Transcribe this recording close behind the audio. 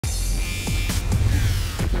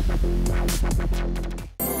ನಮಸ್ಕಾರ.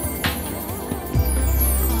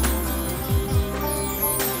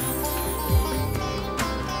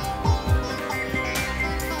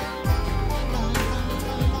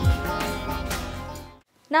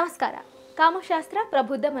 ಕಾಮಶಾಸ್ತ್ರ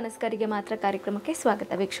ಪ್ರಬುದ್ಧ ಮನಸ್ಕರಿಗೆ ಮಾತ್ರ ಕಾರ್ಯಕ್ರಮಕ್ಕೆ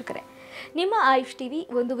ಸ್ವಾಗತ ವೀಕ್ಷಕರೇ. ನಿಮ್ಮ ಆಯುಷ್ ಟಿವಿ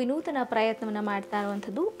ಒಂದು ವಿನೂತನ ಪ್ರಯತ್ನವನ್ನು ಮಾಡ್ತಾ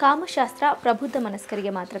ಇರುವಂಥದ್ದು ಕಾಮಶಾಸ್ತ್ರ ಪ್ರಬುದ್ಧ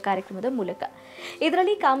ಮನಸ್ಕರಿಗೆ ಮಾತ್ರ ಕಾರ್ಯಕ್ರಮದ ಮೂಲಕ.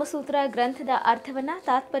 ಇದರಲ್ಲಿ ಕಾಮಸೂತ್ರ ಗ್ರಂಥದ ಅರ್ಥವನ್ನು,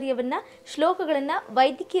 ತಾತ್ಪರ್ಯವನ್ನು, ಶ್ಲೋಕಗಳನ್ನು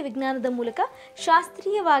ವೈದ್ಯಕೀಯ ವಿಜ್ಞಾನದ ಮೂಲಕ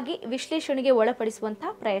ಶಾಸ್ತ್ರೀಯವಾಗಿ ವಿಶ್ಲೇಷಣೆಗೆ ಒಳಪಡಿಸುವಂಥ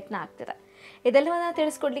ಪ್ರಯತ್ನ ಆಗ್ತದೆ. ಇದೆಲ್ಲವನ್ನ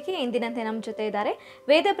ತಿಳಿಸ್ಕೊಡ್ಲಿಕ್ಕೆ ಇಂದಿನಂತೆ ನಮ್ಮ ಜೊತೆ ಇದ್ದಾರೆ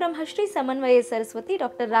ವೇದ ಬ್ರಹ್ಮಶ್ರೀ ಸಮನ್ವಯ ಸರಸ್ವತಿ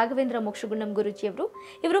ಡಾಕ್ಟರ್ ರಾಘವೇಂದ್ರ ಮೋಕ್ಷಗುಂಡಂ ಗುರುಜಿ ಅವರು.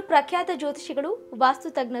 ಇವರು ಪ್ರಖ್ಯಾತ ಜ್ಯೋತಿಷಿಗಳು, ವಾಸ್ತು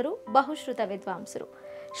ತಜ್ಞರು, ಬಹುಶ್ರುತ ವಿದ್ವಾಂಸರು.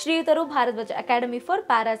 ಶ್ರೀಯುತರು ಭಾರದ್ವಾಜ ಅಕಾಡೆಮಿ ಫಾರ್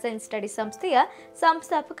ಪ್ಯಾರಾಸೈನ್ಸ್ ಸ್ಟಡೀಸ್ ಸಂಸ್ಥೆಯ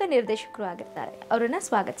ಸಂಸ್ಥಾಪಕ ನಿರ್ದೇಶಕರು ಆಗಿರ್ತಾರೆ. ಅವರನ್ನ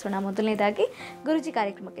ಸ್ವಾಗತಿಸೋಣ. ಮೊದಲನೇದಾಗಿ ಗುರುಜಿ,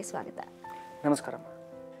 ಕಾರ್ಯಕ್ರಮಕ್ಕೆ ಸ್ವಾಗತ. ನಮಸ್ಕಾರ.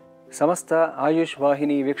 ಸಮಸ್ತ ಆಯುಷ್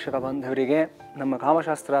ವಾಹಿನಿ ವೀಕ್ಷಕ ಬಾಂಧವರಿಗೆ, ನಮ್ಮ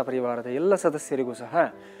ಕಾಮಶಾಸ್ತ್ರ ಪರಿವಾರದ ಎಲ್ಲ ಸದಸ್ಯರಿಗೂ ಸಹ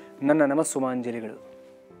ನನ್ನ ನಮಸ್ಸುಮಾಂಜಲಿಗಳು.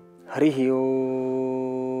 ಹರಿ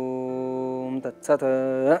ಓಂ ತತ್ಸತ್.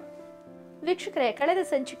 ವೀಕ್ಷಕರೇ, ಕಳೆದ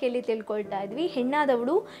ಸಂಚಿಕೆಯಲ್ಲಿ ತಿಳ್ಕೊಳ್ತಾ ಇದ್ವಿ,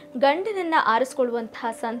 ಹೆಣ್ಣಾದವಳು ಗಂಡನನ್ನು ಆರಿಸ್ಕೊಳ್ಳುವಂತಹ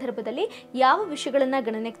ಸಂದರ್ಭದಲ್ಲಿ ಯಾವ ವಿಷಯಗಳನ್ನು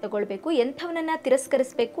ಗಣನೆಗೆ ತಗೊಳ್ಬೇಕು, ಎಂಥವನನ್ನು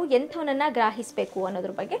ತಿರಸ್ಕರಿಸಬೇಕು, ಎಂಥವನನ್ನು ಗ್ರಾಹಿಸಬೇಕು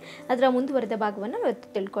ಅನ್ನೋದ್ರ ಬಗ್ಗೆ ಅದರ ಮುಂದುವರೆದ ಭಾಗವನ್ನು ಇವತ್ತು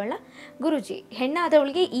ತಿಳ್ಕೊಳ್ಳೋಣ. ಗುರುಜಿ,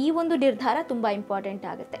 ಹೆಣ್ಣಾದವಳಿಗೆ ಈ ಒಂದು ನಿರ್ಧಾರ ತುಂಬ ಇಂಪಾರ್ಟೆಂಟ್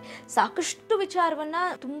ಆಗುತ್ತೆ. ಸಾಕಷ್ಟು ವಿಚಾರವನ್ನು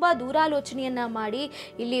ತುಂಬ ದೂರಾಲೋಚನೆಯನ್ನು ಮಾಡಿ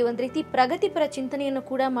ಇಲ್ಲಿ ಒಂದು ರೀತಿ ಪ್ರಗತಿಪರ ಚಿಂತನೆಯನ್ನು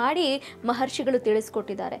ಕೂಡ ಮಾಡಿ ಮಹರ್ಷಿಗಳು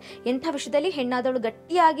ತಿಳಿಸ್ಕೊಟ್ಟಿದ್ದಾರೆ. ಎಂಥ ವಿಷಯದಲ್ಲಿ ಹೆಣ್ಣಾದವಳು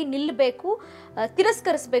ಗಟ್ಟಿಯಾಗಿ ನಿಲ್ಲಬೇಕು,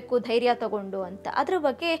 ತಿರಸ್ಕರಿಸಬೇಕು ಧೈರ್ಯ ತಗೊಂಡು ಅಂತ. ಅದರ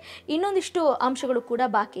ಬಗ್ಗೆ ಇನ್ನೊಂದಿಷ್ಟು ಅಂಶಗಳು ಕೂಡ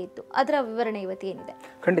ಬಾಕಿ ಇತ್ತು. ಅದರ ವಿವರಣೆ ಇವತ್ತು ಏನಿದೆ?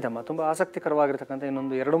 ಖಂಡಿತಮ್ಮ, ತುಂಬ ಆಸಕ್ತಿಕರವಾಗಿರ್ತಕ್ಕಂಥ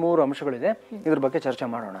ಇನ್ನೊಂದು 2-3 ಅಂಶಗಳಿದೆ. ಇದ್ರ ಬಗ್ಗೆ ಚರ್ಚೆ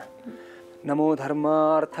ಮಾಡೋಣ. ನಮೋ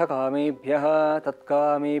ಧರ್ಮಾರ್ಥ ಕಾಮೇಭ್ಯಃ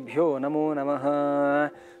ತತ್ಕಾಮೇಭ್ಯೋ ನಮೋ ನಮಃ.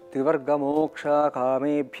 ತ್ರಿವರ್ಗ ಮೋಕ್ಷ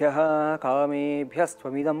ಕಾಮೇಭ್ಯಃ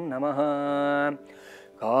ಕಾಮೇಭ್ಯಸ್ತ್ವಮಿದಂ ನಮಃ.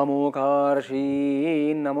 ಕಾಮೋಕಾರ್ಷೀ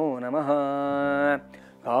ನಮೋ ನಮಃ.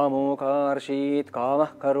 ಕಾಮೋಕಾರ್ಷೀತ್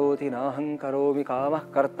ಕಾಮಃ ಕರೋತಿ ನಾಹಂಕರೋಮಿ ಕಾಮಃ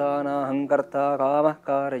ಕರ್ತಾ ನಾಹಂಕರ್ತಾ ಕಾಮಃ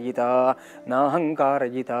ಕಾರಯಿತಾ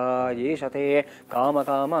ನಾಹಂಕಾರಯಿತಾ ಯೇಷತೆ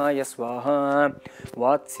ಕಾಮಕಾಮಾಯ ಸ್ವಾಹ.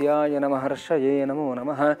 ವಾತ್ಸ್ಯಾಯನ ಮಹರ್ಷಯೇ ನಮೋ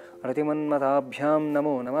ನಮಃ. ರತಿಮನ್ಮತಾಭ್ಯಾಂ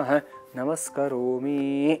ನಮೋ ನಮಃ. ನಮಸ್ಕರೋಮಿ.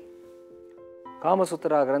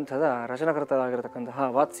 ಕಾಮಸೂತ್ರ ಗ್ರಂಥದ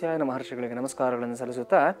ರಚನಾಕರ್ತರಾಗಿರತಕ್ಕಂತಹ ವಾತ್ಸ್ಯಾಯನ ಮಹರ್ಷಿಗಳಿಗೆ ನಮಸ್ಕಾರಗಳನ್ನು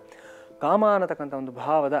ಸಲ್ಲಿಸುತ್ತಾ, ಕಾಮ ಅನ್ನತಕ್ಕಂಥ ಒಂದು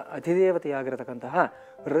ಭಾವದ ಅಧಿದೇವತೆಯಾಗಿರತಕ್ಕಂತಹ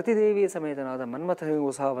ರತಿದೇವಿಯ ಸಮೇತನಾದ ಮನ್ಮಥನಿಗೂ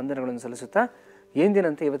ಸಹ ವಂದನೆಗಳನ್ನು ಸಲ್ಲಿಸುತ್ತಾ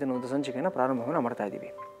ಎಂದಿನಂತೆ ಇವತ್ತಿನ ಒಂದು ಸಂಚಿಕೆಯನ್ನು ಪ್ರಾರಂಭವನ್ನು ಮಾಡ್ತಾ ಇದ್ದೀವಿ.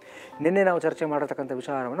 ನಿನ್ನೆ ನಾವು ಚರ್ಚೆ ಮಾಡಿರ್ತಕ್ಕಂಥ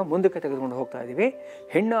ವಿಚಾರವನ್ನು ಮುಂದಕ್ಕೆ ತೆಗೆದುಕೊಂಡು ಹೋಗ್ತಾ ಇದ್ದೀವಿ.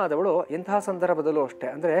 ಹೆಣ್ಣಾದವಳು ಎಂತಹ ಸಂದರ್ಭದಲ್ಲೂ ಅಷ್ಟೇ,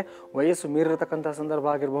 ಅಂದರೆ ವಯಸ್ಸು ಮೀರಿರತಕ್ಕಂಥ ಸಂದರ್ಭ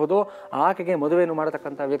ಆಗಿರ್ಬೋದು, ಆಕೆಗೆ ಮದುವೆಯನ್ನು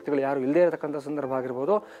ಮಾಡತಕ್ಕಂಥ ವ್ಯಕ್ತಿಗಳು ಯಾರು ಇಲ್ಲದೇ ಇರತಕ್ಕಂಥ ಸಂದರ್ಭ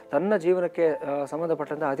ಆಗಿರ್ಬೋದು, ತನ್ನ ಜೀವನಕ್ಕೆ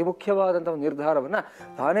ಸಂಬಂಧಪಟ್ಟಂಥ ಅತಿ ಮುಖ್ಯವಾದಂಥ ಒಂದು ನಿರ್ಧಾರವನ್ನು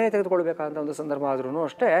ತಾನೇ ತೆಗೆದುಕೊಳ್ಬೇಕಾದಂಥ ಒಂದು ಸಂದರ್ಭ ಆದ್ರೂ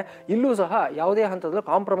ಅಷ್ಟೇ, ಇಲ್ಲೂ ಸಹ ಯಾವುದೇ ಹಂತದಲ್ಲೂ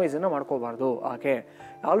ಕಾಂಪ್ರಮೈಸನ್ನು ಮಾಡ್ಕೋಬಾರ್ದು. ಆಕೆ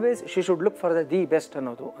always she should look for the best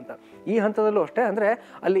ಅನ್ನೋದು ಅಂತ. ಈ ಹಂತದಲ್ಲೂ ಅಷ್ಟೇ, ಅಂದರೆ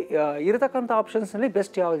ಅಲ್ಲಿ ಇರತಕ್ಕಂಥ ಆಪ್ಷನ್ಸ್ನಲ್ಲಿ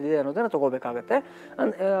ಬೆಸ್ಟ್ ಯಾವುದಿದೆ ಅನ್ನೋದನ್ನು ತೊಗೋಬೇಕಾಗತ್ತೆ.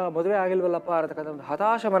 ಮದುವೆ ಆಗಿಲ್ವಲ್ಲಪ್ಪ ಅನ್ನತಕ್ಕಂಥ ಒಂದು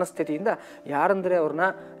ಹತಾಶ ಮನಸ್ಥಿತಿಯಿಂದ ಯಾರಂದರೆ ಅವ್ರನ್ನ,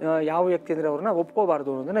 ಯಾವ ವ್ಯಕ್ತಿ ಅಂದರೆ ಅವ್ರನ್ನ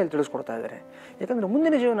ಒಪ್ಕೋಬಾರ್ದು ಅನ್ನೋದನ್ನ ಇಲ್ಲಿ ತಿಳಿಸ್ಕೊಡ್ತಾ ಇದ್ದಾರೆ. ಯಾಕಂದರೆ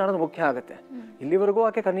ಮುಂದಿನ ಜೀವನ ಅನ್ನೋದು ಮುಖ್ಯ ಆಗುತ್ತೆ. ಇಲ್ಲಿವರೆಗೂ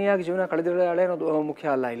ಆಕೆ ಕನ್ನಿಯಾಗಿ ಜೀವನ ಕಳೆದಿದ್ದಾಳೆ ಅನ್ನೋದು ಮುಖ್ಯ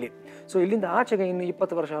ಅಲ್ಲ ಇಲ್ಲಿ. ಸೊ ಇಲ್ಲಿಂದ ಆಚೆಗೆ ಇನ್ನು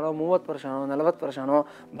 20 ವರ್ಷನೋ 30 ವರ್ಷನೋ 40 ವರ್ಷನೋ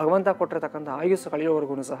ಭಗವಂತ ಕೊಟ್ಟಿರತಕ್ಕಂಥ ಆಯುಸ್ಸು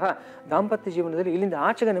ಕಳೆಯೋವರೆಗೂ ಸಹ ದಾಂಪತ್ಯ ಜೀವನದಲ್ಲಿ ಇಲ್ಲಿಂದ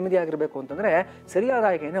ಆಚೆಗೆ ನೆಮ್ಮದಿಯಾಗಿರಬೇಕು ಅಂತಂದರೆ ಸರಿಯಾದ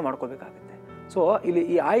ಆಯ್ಕೆಯನ್ನೇ ಮಾಡ್ಕೋಬೇಕಾಗುತ್ತೆ. ಸೊ ಇಲ್ಲಿ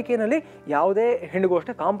ಈ ಆಯ್ಕೆಯಲ್ಲಿ ಯಾವುದೇ ಹೆಣ್ಣಿಗೂ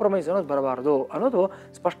ಅಷ್ಟೇ ಕಾಂಪ್ರಮೈಸ್ ಅನ್ನೋದು ಬರಬಾರ್ದು ಅನ್ನೋದು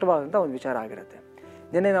ಸ್ಪಷ್ಟವಾದಂಥ ಒಂದು ವಿಚಾರ ಆಗಿರುತ್ತೆ.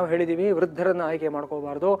 ನಿನ್ನೆ ನಾವು ಹೇಳಿದ್ದೀವಿ, ವೃದ್ಧರನ್ನು ಆಯ್ಕೆ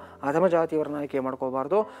ಮಾಡ್ಕೋಬಾರ್ದು, ಅಧಮ ಜಾತಿಯವರನ್ನ ಆಯ್ಕೆ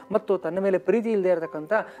ಮಾಡ್ಕೋಬಾರ್ದು, ಮತ್ತು ತನ್ನ ಮೇಲೆ ಪ್ರೀತಿ ಇಲ್ಲದೆ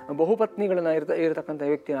ಇರತಕ್ಕಂಥ ಬಹುಪತ್ನಿಗಳನ್ನ ಇರತಕ್ಕಂಥ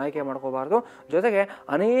ವ್ಯಕ್ತಿನ ಆಯ್ಕೆ ಮಾಡ್ಕೋಬಾರ್ದು. ಜೊತೆಗೆ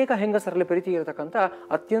ಅನೇಕ ಹೆಂಗಸರಲ್ಲಿ ಪ್ರೀತಿ ಇರತಕ್ಕಂಥ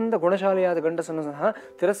ಅತ್ಯಂತ ಗುಣಶಾಲಿಯಾದ ಗಂಡಸನ್ನು ಸಹ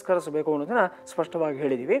ತಿರಸ್ಕರಿಸಬೇಕು ಅನ್ನೋದನ್ನು ಸ್ಪಷ್ಟವಾಗಿ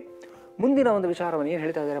ಹೇಳಿದ್ದೀವಿ. ಮುಂದಿನ ಒಂದು ವಿಚಾರವನ್ನು ಏನು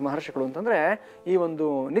ಹೇಳ್ತಾ ಇದ್ದಾರೆ ಮಹರ್ಷಿಗಳು ಅಂತಂದರೆ, ಈ ಒಂದು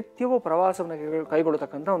ನಿತ್ಯವೂ ಪ್ರವಾಸವನ್ನು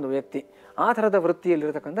ಕೈಗೊಳ್ಳತಕ್ಕಂಥ ಒಂದು ವ್ಯಕ್ತಿ, ಆ ಥರದ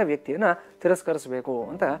ವೃತ್ತಿಯಲ್ಲಿರತಕ್ಕಂಥ ವ್ಯಕ್ತಿಯನ್ನು ತಿರಸ್ಕರಿಸಬೇಕು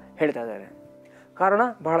ಅಂತ ಹೇಳ್ತಾ ಇದ್ದಾರೆ. ಕಾರಣ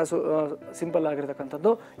ಬಹಳ ಸಿಂಪಲ್ ಆಗಿರ್ತಕ್ಕಂಥದ್ದು,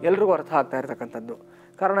 ಎಲ್ರಿಗೂ ಅರ್ಥ ಆಗ್ತಾ ಇರತಕ್ಕಂಥದ್ದು.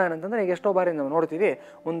 ಕಾರಣ ಏನಂತಂದರೆ, ಈಗ ಎಷ್ಟೋ ಬಾರಿ ನಾವು ನೋಡ್ತೀವಿ,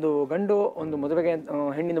 ಒಂದು ಗಂಡು ಒಂದು ಮದುವೆಗೆ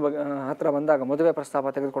ಹೆಣ್ಣಿನ ಹತ್ರ ಬಂದಾಗ, ಮದುವೆ ಪ್ರಸ್ತಾಪ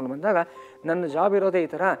ತೆಗೆದುಕೊಂಡು ಬಂದಾಗ, ನನ್ನ ಜಾಬ್ ಇರೋದೇ ಈ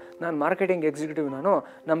ಥರ, ನಾನು ಮಾರ್ಕೆಟಿಂಗ್ ಎಕ್ಸಿಕ್ಯೂಟಿವ್,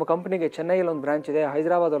 ನಮ್ಮ ಕಂಪ್ನಿಗೆ ಚೆನ್ನೈಯಲ್ಲಿ ಒಂದು ಬ್ರಾಂಚ್ ಇದೆ,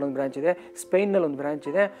 ಹೈದರಾಬಾದಲ್ಲಿ ಒಂದು ಬ್ರಾಂಚ್ ಇದೆ, ಸ್ಪೇನ್ನಲ್ಲಿ ಒಂದು ಬ್ರಾಂಚ್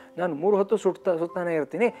ಇದೆ, ನಾನು 3 ಹೊತ್ತು ಸುತ್ತಾನೇ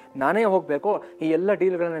ಇರ್ತೀನಿ, ನಾನೇ ಹೋಗಬೇಕು, ಈ ಎಲ್ಲ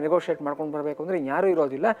ಡೀಲ್ಗಳನ್ನ ನೆಗೋಷಿಯೇಟ್ ಮಾಡ್ಕೊಂಡು ಬರಬೇಕು ಅಂದರೆ ಯಾರೂ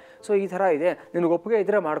ಇರೋದಿಲ್ಲ, ಸೊ ಈ ಥರ ಇದೆ, ನಿನಗೆ ಒಪ್ಪಿಗೆ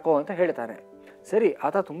ಇದ್ದರೆ ಮಾಡ್ಕೋ ಅಂತ ಹೇಳ್ತಾನೆ. ಸರಿ,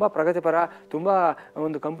 ಆತ ತುಂಬ ಪ್ರಗತಿಪರ, ತುಂಬ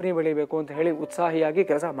ಒಂದು ಕಂಪ್ನಿ ಬೆಳಿಬೇಕು ಅಂತ ಹೇಳಿ ಉತ್ಸಾಹಿಯಾಗಿ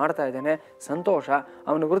ಕೆಲಸ ಮಾಡ್ತಾ ಇದ್ದಾನೆ, ಸಂತೋಷ,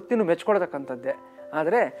 ಅವನ ವೃತ್ತಿನೂ ಮೆಚ್ಕೊಳ್ತಕ್ಕಂಥದ್ದೇ.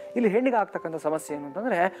 ಆದರೆ ಇಲ್ಲಿ ಹೆಣ್ಣಿಗೆ ಆಗ್ತಕ್ಕಂಥ ಸಮಸ್ಯೆ ಏನು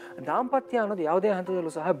ಅಂತಂದರೆ, ದಾಂಪತ್ಯ ಅನ್ನೋದು ಯಾವುದೇ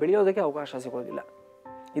ಹಂತದಲ್ಲೂ ಸಹ ಬೆಳೆಯೋದಕ್ಕೆ ಅವಕಾಶ ಸಿಗೋದಿಲ್ಲ.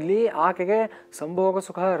 ಇಲ್ಲಿ ಆಕೆಗೆ ಸಂಭೋಗ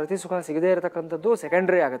ಸುಖ, ರತಿ ಸುಖ ಸಿಗದೇ ಇರತಕ್ಕಂಥದ್ದು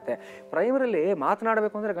ಸೆಕೆಂಡ್ರಿ ಆಗುತ್ತೆ. ಪ್ರೈಮರಿಲಿ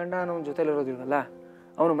ಮಾತನಾಡಬೇಕು ಅಂದರೆ ಗಂಡ ಅನ್ನೋ ಜೊತೆಲಿರೋದಿಲ್ವಲ್ಲ,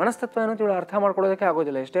 ಅವನು ಮನಸ್ತತ್ವ ಅನ್ನೋದು ಇವಳು ಅರ್ಥ ಮಾಡ್ಕೊಳ್ಳೋದಕ್ಕೆ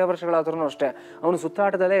ಆಗೋದಿಲ್ಲ. ಎಷ್ಟೇ ವರ್ಷಗಳಾದ್ರೂ ಅಷ್ಟೇ ಅವನು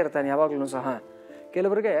ಸುತ್ತಾಟದಲ್ಲೇ ಇರ್ತಾನೆ ಯಾವಾಗಲೂ ಸಹ.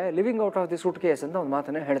 ಕೆಲವರಿಗೆ living out of the suit case ಅಂತ ಒಂದು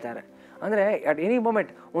ಮಾತನ್ನೇ ಹೇಳ್ತಾರೆ. ಅಂದರೆ ಅಟ್ ಎನಿ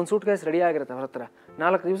ಮೂಮೆಂಟ್ ಒಂದು ಸೂಟ್ ಕೇಸ್ ರೆಡಿ ಆಗಿರುತ್ತೆ ಅವ್ರ ಹತ್ರ.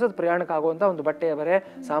 4 ದಿವಸದ ಪ್ರಯಾಣಕ್ಕೆ ಆಗುವಂಥ ಒಂದು ಬಟ್ಟೆಯ ಬರೆ,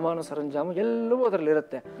 ಸಾಮಾನು ಸರಂಜಾಮು ಎಲ್ಲವೂ ಅದರಲ್ಲಿ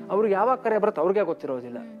ಇರುತ್ತೆ. ಅವ್ರಿಗೆ ಯಾವಾಗ ಕರೆ ಬರುತ್ತೆ ಅವ್ರಿಗೆ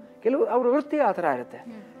ಗೊತ್ತಿರೋದಿಲ್ಲ. ಕೆಲವು ಅವ್ರ ವೃತ್ತಿ ಆ ಥರ ಇರುತ್ತೆ.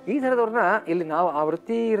 ಈ ಥರದವ್ರನ್ನ ಇಲ್ಲಿ ನಾವು ಆ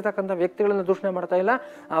ವೃತ್ತಿ ಇರತಕ್ಕಂಥ ವ್ಯಕ್ತಿಗಳನ್ನು ದೂಷಣೆ ಮಾಡ್ತಾ ಇಲ್ಲ,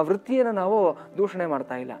 ಆ ವೃತ್ತಿಯನ್ನು ನಾವು ದೂಷಣೆ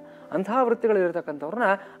ಮಾಡ್ತಾ ಇಲ್ಲ. ಅಂತಹ ವೃತ್ತಿಗಳಿರತಕ್ಕಂಥವ್ರನ್ನ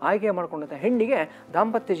ಆಯ್ಕೆ ಮಾಡ್ಕೊಂಡಂಥ ಹೆಣ್ಣಿಗೆ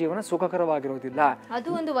ದಾಂಪತ್ಯ ಜೀವನ ಸುಖಕರವಾಗಿರೋದಿಲ್ಲ. ಅದು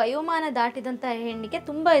ಒಂದು ವಯೋಮಾನ ದಾಟಿದಂಥ ಹೆಣ್ಣಿಗೆ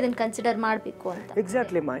ತುಂಬಾ ಇದನ್ನ ಕನ್ಸಿಡರ್ ಮಾಡಬೇಕು ಅಂತ.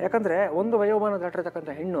 ಎಕ್ಸಾಕ್ಟ್ಲಿ ಅಮ್ಮ. ಯಾಕಂದ್ರೆ ಒಂದು ವಯೋಮಾನ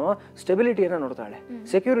ದಾಟಿರತಕ್ಕಂಥ ಹೆಣ್ಣು ಸ್ಟೆಬಿಲಿಟಿಯನ್ನು ನೋಡ್ತಾಳೆ,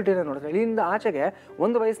 ಸೆಕ್ಯೂರಿಟಿಯನ್ನು ನೋಡ್ತಾಳೆ. ಇಲ್ಲಿಂದ ಆಚೆಗೆ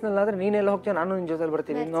ಒಂದು ವಯಸ್ಸಿನಲ್ಲಾದ್ರೆ ನೀನೆಲ್ಲ ಹೋಗ್ತೀಯ, ನಾನು ನಿನ್ನ ಜೊತೆಲಿ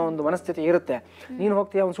ಬರ್ತೀನಿ ಅನ್ನೋ ಒಂದು ಮನಸ್ಥಿತಿ ಇರುತ್ತೆ. ನೀನು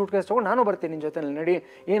ಹೋಗ್ತೀಯ ಒಂದು ಸೂಟ್ ಕೇಸ್ ತಗೊಂಡು ನಾನು ಬರ್ತೀನಿ ನಿನ್ನ ಜೊತೆಲಿ ನಡಿ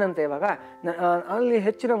ಏನಂತ. ಇವಾಗ ಅಲ್ಲಿ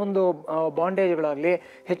ಹೆಚ್ಚಿನ ಒಂದು ಬಾಂಡೇಜ್ಗಳಾಗಲಿ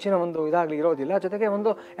ಹೆಚ್ಚಿನ ಒಂದು ಇದಾಗಲಿ ಇರೋದಿಲ್ಲ. ಜೊತೆಗೆ ಒಂದು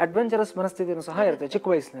ಅಡ್ವೆಂಚರಸ್ ಮನಸ್ಥಿತಿಯೂ ಸಹ ಇರುತ್ತೆ ಚಿಕ್ಕ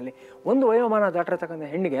ವಯಸ್ಸಿನಲ್ಲಿ. ಒಂದು ವಯೋಮಾನ ದಾಟಿರತಕ್ಕಂಥ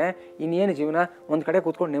ಹೆಣ್ಣಿಗೆ ಇನ್ನೇನು ಜೀವನ, ಒಂದು ಕಡೆ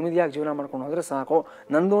ಕೂತ್ಕೊಂಡು ನೆಮ್ಮದಿಯಾಗಿ ಜೀವನ ಮಾಡ್ಕೊಂಡು ಹೋದರೆ ಸಾಕು.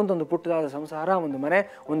 ನಂದು ಅಂತ ಒಂದು ಪುಟ್ಟದಾದ ಸಂಸಾರ, ಒಂದು ಮನೆ,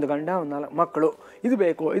 ಒಂದು ಗಂಡ, ಒಂದು 4 ಮಕ್ಕಳು, ಇದು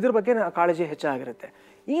ಬೇಕು. ಇದ್ರ ಬಗ್ಗೆ ಕಾಳಜಿ ಹೆಚ್ಚಾಗಿರುತ್ತೆ.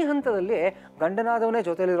 ಈ ಹಂತದಲ್ಲಿ ಗಂಡನಾದವನೇ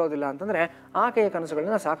ಜೊತೆಲಿರೋದಿಲ್ಲ ಅಂತಂದರೆ ಆಕೆಯ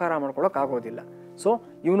ಕನಸುಗಳನ್ನ ಸಾಕಾರ ಮಾಡ್ಕೊಳ್ಳೋಕ್ಕಾಗೋದಿಲ್ಲ. ಸೊ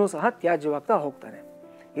ಇವನು ಸಹ ತ್ಯಾಜ್ಯವಾಗ್ತಾ ಹೋಗ್ತಾನೆ.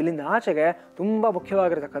 ಇಲ್ಲಿಂದ ಆಚೆಗೆ ತುಂಬ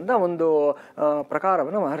ಮುಖ್ಯವಾಗಿರತಕ್ಕಂಥ ಒಂದು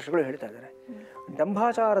ಪ್ರಕಾರವನ್ನು ಮಹರ್ಷಿಗಳು ಹೇಳ್ತಾ ಇದ್ದಾರೆ.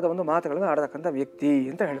 ಡಂಭಾಚಾರದ ಒಂದು ಮಾತುಗಳನ್ನು ಆಡತಕ್ಕಂಥ ವ್ಯಕ್ತಿ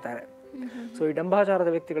ಅಂತ ಹೇಳ್ತಾರೆ. ಸೊ ಈ ಡಂಭಾಚಾರದ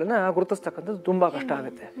ವ್ಯಕ್ತಿಗಳನ್ನ ಗುರುತಿಸ್ತಕ್ಕಂಥದ್ದು ತುಂಬಾ ಕಷ್ಟ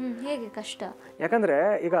ಆಗುತ್ತೆ. ಹೇಗೆ ಕಷ್ಟ? ಯಾಕಂದ್ರೆ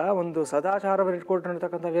ಈಗ ಒಂದು ಸದಾಚಾರವನ್ನು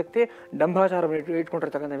ಇಟ್ಕೊಂಡಿರ್ತಕ್ಕಂಥ ವ್ಯಕ್ತಿ, ಡಂಭಾಚಾರವನ್ನು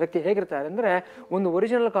ಇಟ್ಕೊಂಡಿರ್ತಕ್ಕಂಥ ವ್ಯಕ್ತಿ ಹೇಗಿರ್ತಾರೆ ಅಂದ್ರೆ ಒಂದು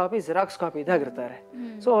original copy, xerox copy ಇದಾಗಿರ್ತಾರೆ.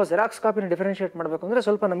 So xerox ಕಾಪಿನ differentiate ಮಾಡಬೇಕು ಅಂದ್ರೆ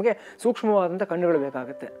ಸ್ವಲ್ಪ ನಮಗೆ ಸೂಕ್ಷ್ಮವಾದಂಥ ಕಣ್ಣುಗಳು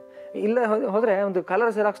ಬೇಕಾಗುತ್ತೆ. ಇಲ್ಲ ಹೋದ್ರೆ ಒಂದು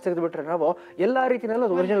ಕಲರ್ ಜೆರಾಕ್ಸ್ ತೆಗೆದುಬಿಟ್ರೆ ನಾವು ಎಲ್ಲಾ ರೀತಿಯಲ್ಲೂ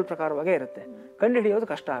ಅದು ಒರಿಜಿನಲ್ ಪ್ರಕಾರವಾಗೇ ಇರುತ್ತೆ, ಕಂಡು ಹಿಡಿಯೋದು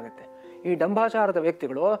ಕಷ್ಟ ಆಗುತ್ತೆ. ಈ ಡಂಭಾಚಾರದ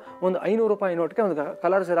ವ್ಯಕ್ತಿಗಳು ಒಂದು 500 ರೂಪಾಯಿ ನೋಟ್ಗೆ ಒಂದು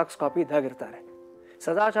ಕಲರ್ ಜೆರಾಕ್ಸ್ ಕಾಪಿ ಇದ್ದಾಗಿರ್ತಾರೆ.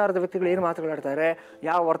 ಸದಾಚಾರದ ವ್ಯಕ್ತಿಗಳು ಏನು ಮಾತುಗಳಾಡ್ತಾರೆ,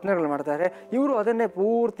 ಯಾವ ವರ್ತನೆಗಳು ಮಾಡ್ತಾರೆ, ಇವರು ಅದನ್ನೇ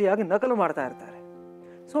ಪೂರ್ತಿಯಾಗಿ ನಕಲು ಮಾಡ್ತಾ ಇರ್ತಾರೆ.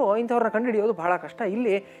 ಸೊ ಇಂಥವ್ರನ್ನ ಕಂಡುಹಿಡಿಯೋದು ಬಹಳ ಕಷ್ಟ.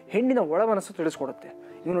 ಇಲ್ಲಿ ಹೆಣ್ಣಿನ ಒಳ ಮನಸ್ಸು ತಿಳಿಸ್ಕೊಡುತ್ತೆ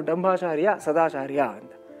ಇವನು ಡಂಭಾಚಾರ್ಯ, ಸದಾಚಾರ್ಯ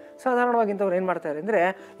ಅಂತ. ಸಾಧಾರಣವಾಗಿ ಇಂಥವ್ರು ಏನು ಮಾಡ್ತಾರೆ ಅಂದರೆ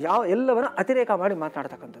ಎಲ್ಲವನ್ನ ಅತಿರೇಕ ಮಾಡಿ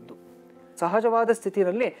ಮಾತನಾಡ್ತಕ್ಕಂಥದ್ದು. ಸಹಜವಾದ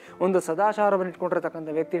ಸ್ಥಿತಿಯಲ್ಲಿ ಒಂದು ಸದಾಚಾರವನ್ನು ಇಟ್ಕೊಂಡಿರ್ತಕ್ಕಂಥ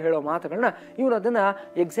ವ್ಯಕ್ತಿ ಹೇಳೋ ಮಾತುಗಳನ್ನ ಇವನು ಅದನ್ನು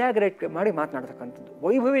ಎಕ್ಸಾಗ್ರೇಟ್ ಮಾಡಿ ಮಾತನಾಡ್ತಕ್ಕಂಥದ್ದು,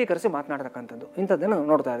 ವೈಭವೀಕರಿಸಿ ಮಾತನಾಡ್ತಕ್ಕಂಥದ್ದು, ಇಂಥದ್ದನ್ನು ನಾವು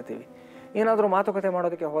ನೋಡ್ತಾ ಇರ್ತೀವಿ. ಏನಾದರೂ ಮಾತುಕತೆ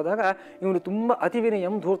ಮಾಡೋದಕ್ಕೆ ಹೋದಾಗ ಇವನು ತುಂಬ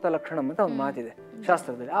ಅತಿವಿನಯಂ ಧೂರ್ತ ಲಕ್ಷಣಂ ಅಂತ ಒಂದು ಮಾತಿದೆ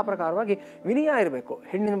ಶಾಸ್ತ್ರದಲ್ಲಿ. ಆ ಪ್ರಕಾರವಾಗಿ ವಿನಯ ಇರಬೇಕು.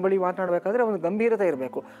 ಹೆಣ್ಣಿನ ಬಳಿ ಮಾತನಾಡಬೇಕಾದ್ರೆ ಒಂದು ಗಂಭೀರತೆ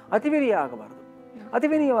ಇರಬೇಕು, ಅತಿವಿನಯ ಆಗಬಾರ್ದು.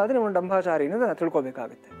 ಅತಿವಿನಯವಾದರೆ ಇವನು ಡಂಭಾಚಾರಿ ಅನ್ನೋದನ್ನು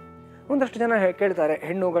ತಿಳ್ಕೊಬೇಕಾಗುತ್ತೆ. ಒಂದಷ್ಟು ಜನ ಕೇಳ್ತಾರೆ,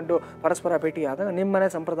 ಹೆಣ್ಣು ಗಂಡು ಪರಸ್ಪರ ಭೇಟಿಯಾದಾಗ ನಿಮ್ಮನೆ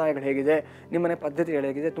ಸಂಪ್ರದಾಯಗಳು ಹೇಗಿದೆ, ನಿಮ್ಮನೆ ಪದ್ಧತಿಗಳು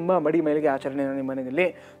ಹೇಗಿದೆ, ತುಂಬ ಮಡಿ ಮೇಲಿಗೆ ಆಚರಣೆ ನಿಮ್ಮ ಮನೆಯಲ್ಲಿ,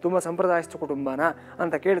 ತುಂಬ ಸಂಪ್ರದಾಯಸ್ಥ ಕುಟುಂಬನ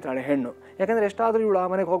ಅಂತ ಕೇಳ್ತಾಳೆ ಹೆಣ್ಣು. ಯಾಕಂದರೆ ಎಷ್ಟಾದರೂ ಇವಳು ಆ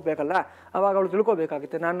ಮನೆಗೆ ಹೋಗಬೇಕಲ್ಲ, ಆವಾಗ ಅವಳು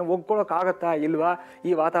ತಿಳ್ಕೊಬೇಕಾಗುತ್ತೆ ನಾನು ಒಗ್ಕೊಳ್ಳೋಕ್ಕಾಗತ್ತಾ ಇಲ್ವಾ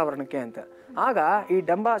ಈ ವಾತಾವರಣಕ್ಕೆ ಅಂತ. ಆಗ ಈ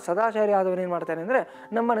ಸದಾಚಾರಿ ಆದವನೇನು ಮಾಡ್ತಾನೆ ಅಂದರೆ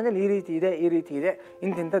ನಮ್ಮ ಮನೆಯಲ್ಲಿ ಈ ರೀತಿ ಇದೆ, ಈ ರೀತಿ ಇದೆ,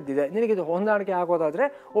 ಇಂತಿಂಥದ್ದಿದೆ, ನಿನಗಿದು ಹೊಂದಾಣಿಕೆ ಆಗೋದಾದರೆ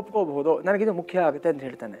ಒಪ್ಕೋಬಹುದು, ನನಗಿದು ಮುಖ್ಯ ಆಗುತ್ತೆ ಅಂತ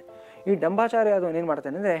ಹೇಳ್ತಾನೆ. ಈ ಡಂಭಾಚಾರಿ ಆದವನು ಏನು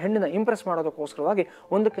ಮಾಡ್ತಾನೆ ಅಂದರೆ ಹೆಣ್ಣನ್ನ ಇಂಪ್ರೆಸ್ ಮಾಡೋದಕ್ಕೋಸ್ಕರವಾಗಿ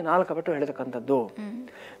 1ಕ್ಕೆ 4 ಪಟ್ಟು ಹೇಳ್ತಕ್ಕಂಥದ್ದು.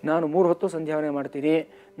 ನಾನು 3 ಹೊತ್ತು ಸಂಧ್ಯಾವನೆ ಮಾಡ್ತೀನಿ,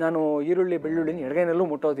 ನಾನು ಈರುಳ್ಳಿ ಬೆಳ್ಳುಳ್ಳಿನ ಎಡಗೈನಲ್ಲೂ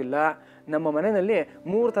ಮುಟ್ಟೋದಿಲ್ಲ, ನಮ್ಮ ಮನೆಯಲ್ಲಿ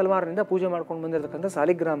 3 ತಲೆಮಾರಿನಿಂದ ಪೂಜೆ ಮಾಡ್ಕೊಂಡು ಬಂದಿರತಕ್ಕಂಥ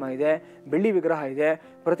ಸಾಲಿಗ್ರಾಮ ಇದೆ, ಬೆಳ್ಳಿ ವಿಗ್ರಹ ಇದೆ,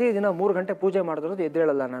 ಪ್ರತಿದಿನ 3 ಗಂಟೆ ಪೂಜೆ ಮಾಡಿದ್ರದ್ದು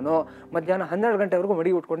ಎದ್ದೇಳಲ್ಲ ನಾನು, ಮಧ್ಯಾಹ್ನ 12 ಗಂಟೆವರೆಗೂ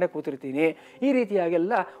ಮಡಿ ಉಟ್ಕೊಂಡೇ ಕೂತಿರ್ತೀನಿ. ಈ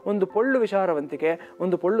ರೀತಿಯಾಗೆಲ್ಲ ಒಂದು ಪೊಳ್ಳು ವಿಚಾರವಂತಿಕೆ,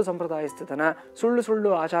 ಒಂದು ಪೊಳ್ಳು ಸಂಪ್ರದಾಯಸ್ಥತನ,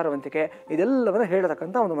 ಸುಳ್ಳು ಆಚಾರವಂತಿಕೆ, ಇದೆಲ್ಲವನ್ನು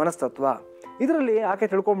ಹೇಳತಕ್ಕಂಥ ಒಂದು ಮನಸ್ತತ್ವ. ಇದರಲ್ಲಿ ಆಕೆ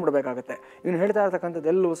ತಿಳ್ಕೊಂಡ್ಬಿಡ್ಬೇಕಾಗತ್ತೆ ಇವನು ಹೇಳ್ತಾ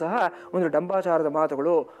ಇರ್ತಕ್ಕಂಥದ್ದೆಲ್ಲವೂ ಸಹ ಒಂದು ಡಂಭಾಚಾರದ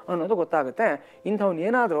ಮಾತುಗಳು ಅನ್ನೋದು ಗೊತ್ತಾಗುತ್ತೆ. ಇಂಥವ್ನು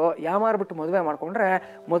ಏನಾದರೂ ಯಾಮಾರ್ಬಿಟ್ಟು ಮದುವೆ ಮಾಡ್ಕೊಂಡ್ರೆ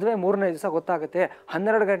ಮದುವೆ 3ನೇ ದಿವಸ ಗೊತ್ತಾಗುತ್ತೆ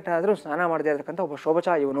 12 ಗಂಟೆ ಆದರೂ ಸ್ನಾನ ಮಾಡದೇ ಇರತಕ್ಕಂಥ ಒಬ್ಬ ಶೋಭಚ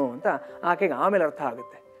ಇವನು ಅಂತ ಆಕೆಗೆ ಆಮೇಲೆ ಅರ್ಥ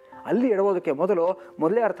ಆಗುತ್ತೆ. ಅಲ್ಲಿ ಎಡಬೋದಕ್ಕೆ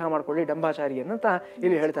ಮೊದಲೇ ಅರ್ಥ ಮಾಡ್ಕೊಳ್ಳಿ ಡಂಭಾಚಾರಿ ಅನ್ನಂತ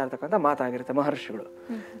ಇಲ್ಲಿ ಹೇಳ್ತಾ ಇರ್ತಕ್ಕಂಥ ಮಾತಾಗಿರುತ್ತೆ ಮಹರ್ಷಿಗಳು.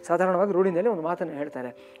 ಸಾಧಾರಣವಾಗಿ ರೂಢಿನಲ್ಲಿ ಒಂದು ಮಾತನ್ನು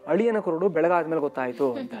ಹೇಳ್ತಾರೆ, ಅಳಿಯನ ಕುರುಡು ಬೆಳಗಾದ ಮೇಲೆ ಗೊತ್ತಾಯಿತು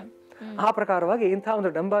ಅಂತ. ಆ ಪ್ರಕಾರವಾಗಿ ಇಂಥ ಒಂದು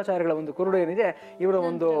ಡಂಭಾಚಾರಿಗಳ ಒಂದು ಕುರುಡು ಏನಿದೆ, ಇವರ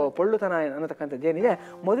ಒಂದು ಪೊಳ್ಳುತನ ಅನ್ನತಕ್ಕಂಥದ್ದು ಏನಿದೆ,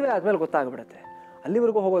 ಮದುವೆ ಆದಮೇಲೆ ಗೊತ್ತಾಗ್ಬಿಡುತ್ತೆ.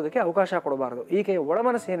 ಅಲ್ಲಿವರೆಗೂ ಹೋಗೋದಕ್ಕೆ ಅವಕಾಶ ಕೊಡಬಾರ್ದು. ಈಕೆ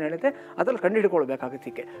ಒಳಮನಸ್ಸು ಏನು ಹೇಳುತ್ತೆ ಅದ್ರಲ್ಲಿ ಕಂಡುಹಿಡ್ಕೊಳ್ಬೇಕಾಗುತ್ತೆ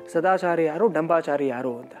ಈಕೆ ಸದಾಚಾರಿ ಯಾರು, ಡಂಭಾಚಾರಿ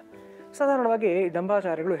ಯಾರು ಅಂತ. ಸಾಧಾರಣವಾಗಿ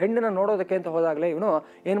ಡಂಭಾಚಾರಿಗಳು ಹೆಣ್ಣನ್ನು ನೋಡೋದಕ್ಕೆ ಅಂತ ಹೋದಾಗಲೇ ಇವನು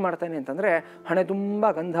ಏನು ಮಾಡ್ತಾನೆ ಅಂತಂದರೆ ಹಣೆ ತುಂಬ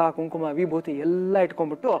ಗಂಧ, ಕುಂಕುಮ, ವಿಭೂತಿ ಎಲ್ಲ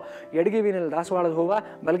ಇಟ್ಕೊಂಡ್ಬಿಟ್ಟು ಎಡಗಿವಿನಲ್ಲಿ ದಾಸವಾಳದ ಹೂವು,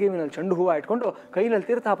 ಬಲಗಿವಿನಲ್ಲಿ ಚೆಂಡು ಹೂವು ಇಟ್ಕೊಂಡು ಕೈನಲ್ಲಿ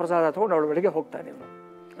ತೀರ್ಥ ಪ್ರಸಾದ ತೊಗೊಂಡು ಅವಳ ಬಳಿಗೆ ಹೋಗ್ತಾನೆ ಇವನು.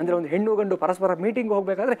 ಅಂದರೆ ಒಂದು ಹೆಣ್ಣು ಗಂಡು ಪರಸ್ಪರ ಮೀಟಿಂಗ್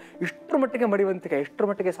ಹೋಗಬೇಕಾದ್ರೆ ಇಷ್ಟರ ಮಟ್ಟಿಗೆ ಮಡಿವಂತಿಕೆ, ಇಷ್ಟರ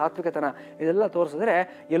ಮಟ್ಟಿಗೆ ಸಾತ್ವಿಕತನ ಇದೆಲ್ಲ ತೋರಿಸಿದ್ರೆ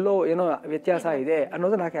ಎಲ್ಲೋ ಏನೋ ವ್ಯತ್ಯಾಸ ಇದೆ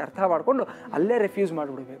ಅನ್ನೋದನ್ನ ಆಕೆ ಅರ್ಥ ಮಾಡಿಕೊಂಡು ಅಲ್ಲೇ ರೆಫ್ಯೂಸ್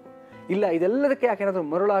ಮಾಡಿಬಿಡಬೇಕು. ಇಲ್ಲ ಇದೆಲ್ಲದಕ್ಕೆ ಯಾಕೆ ಏನಾದರೂ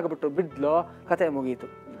ಮರುಳಾಗ್ಬಿಟ್ಟು ಬಿಡ್ಲೋ ಕತೆ ಮುಗೀತು.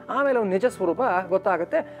 ಆಮೇಲೆ ಅವ್ನು ನಿಜ ಸ್ವರೂಪ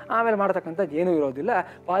ಗೊತ್ತಾಗುತ್ತೆ. ಆಮೇಲೆ ಮಾಡ್ತಕ್ಕಂಥದ್ದು ಏನೂ ಇರೋದಿಲ್ಲ,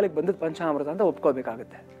 ಪಾಲಿಗೆ ಬಂದದ್ದು ಪಂಚಾಮೃತ ಅಂತ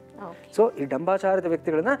ಒಪ್ಕೋಬೇಕಾಗುತ್ತೆ. ಸೊ ಈ ಡಂಬಾಚಾರದ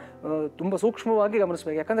ವ್ಯಕ್ತಿಗಳನ್ನ ತುಂಬ ಸೂಕ್ಷ್ಮವಾಗಿ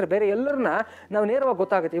ಗಮನಿಸಬೇಕು. ಯಾಕಂದ್ರೆ ಬೇರೆ ಎಲ್ಲರನ್ನ ನಾವು ನೇರವಾಗಿ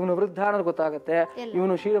ಗೊತ್ತಾಗುತ್ತೆ, ಇವನು ವೃದ್ಧ ಅನ್ನೋದು ಗೊತ್ತಾಗುತ್ತೆ,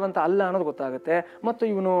 ಇವನು ಶೀಲವಂತ ಅಲ್ಲ ಅನ್ನೋದು ಗೊತ್ತಾಗುತ್ತೆ, ಮತ್ತು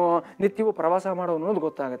ಇವನು ನಿತ್ಯವೂ ಪ್ರವಾಸ ಮಾಡೋನು ಅನ್ನೋದು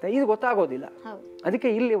ಗೊತ್ತಾಗುತ್ತೆ. ಇದು ಗೊತ್ತಾಗೋದಿಲ್ಲ. ಅದಕ್ಕೆ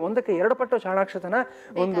ಇಲ್ಲಿ ಒಂದಕ್ಕೆ ಎರಡು ಪಟ್ಟು ಚಾಣಾಕ್ಷತನ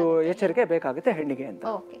ಒಂದು ಎಚ್ಚರಿಕೆ ಬೇಕಾಗುತ್ತೆ ಹೆಣ್ಣಿಗೆ ಅಂತ.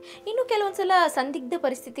 ಇನ್ನು ಕೆಲವೊಂದ್ಸಲ ಸಂದಿಗ್ಧ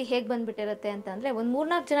ಪರಿಸ್ಥಿತಿ ಹೇಗೆ ಬಂದ್ಬಿಟ್ಟಿರುತ್ತೆ ಅಂತಂದ್ರೆ, ಒಂದ್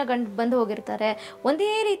 3-4 ಜನ ಗಂಡು ಬಂದು ಹೋಗಿರ್ತಾರೆ,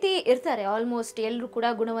 ಒಂದೇ ರೀತಿ ಇರ್ತಾರೆ, ಆಲ್ಮೋಸ್ಟ್ ಎಲ್ಲರೂ ಕೂಡ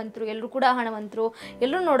ಗುಣವಂತರು, ಎಲ್ಲರೂ ಕೂಡ ಹಣವಂತರು,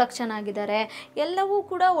 ಎಲ್ಲರೂ ನೋಡಕ್ ಚೆನ್ನಾಗಿದ್ದಾರೆ, ಎಲ್ಲವೂ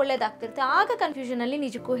ಕೂಡ ಒಳ್ಳೇದಾಗ್ತಿರುತ್ತೆ. ಆಗ ಕನ್ಫ್ಯೂಷನ್ ಅಲ್ಲಿ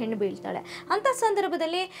ನಿಜಕ್ಕೂ ಹೆಣ್ಣು ಬೀಳ್ತಾಳೆ. ಅಂತ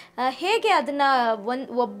ಸಂದರ್ಭದಲ್ಲಿ ಹೇಗೆ ಅದನ್ನ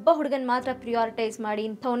ಒಬ್ಬ ಹುಡುಗನ್ ಮಾತ್ರ ಪ್ರಿಯಾರಿಟೈಸ್ ಮಾಡಿ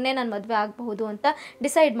ಇಂಥವನ್ನೇ ನಾನು ಮದುವೆ ಆಗಬಹುದು ಅಂತ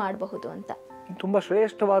ಡಿಸೈಡ್ ಮಾಡಬಹುದು ಅಂತ? ತುಂಬ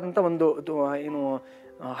ಶ್ರೇಷ್ಠವಾದಂಥ ಒಂದು ಏನು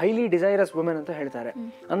ಹೈಲಿ ಡಿಸೈರಸ್ ವುಮೆನ್ ಅಂತ ಹೇಳ್ತಾರೆ,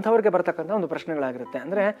 ಅಂಥವ್ರಿಗೆ ಬರ್ತಕ್ಕಂಥ ಒಂದು ಪ್ರಶ್ನೆಗಳಾಗಿರುತ್ತೆ.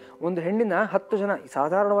 ಅಂದರೆ ಒಂದು ಹೆಣ್ಣಿನ 10 ಜನ,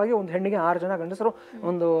 ಸಾಧಾರಣವಾಗಿ ಒಂದು ಹೆಣ್ಣಿಗೆ 6 ಜನ ಗಂಡಸರು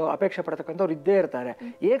ಒಂದು ಅಪೇಕ್ಷೆ ಪಡ್ತಕ್ಕಂಥವ್ರು ಇದ್ದೇ ಇರ್ತಾರೆ.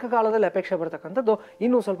 ಏಕಕಾಲದಲ್ಲಿ ಅಪೇಕ್ಷೆ ಪಡ್ತಕ್ಕಂಥದ್ದು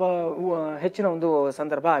ಇನ್ನೂ ಸ್ವಲ್ಪ ಹೆಚ್ಚಿನ ಒಂದು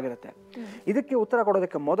ಸಂದರ್ಭ ಆಗಿರುತ್ತೆ. ಇದಕ್ಕೆ ಉತ್ತರ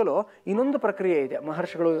ಕೊಡೋದಕ್ಕೆ ಮೊದಲು ಇನ್ನೊಂದು ಪ್ರಕ್ರಿಯೆ ಇದೆ,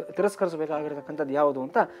 ಮಹರ್ಷಿಗಳು ತಿರಸ್ಕರಿಸಬೇಕಾಗಿರ್ತಕ್ಕಂಥದ್ದು ಯಾವುದು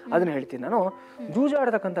ಅಂತ ಅದನ್ನ ಹೇಳ್ತೀನಿ ನಾನು.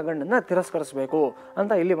 ಜೂಜಾಡತಕ್ಕಂಥ ಗಂಡನ್ನ ತಿರಸ್ಕರಿಸಬೇಕು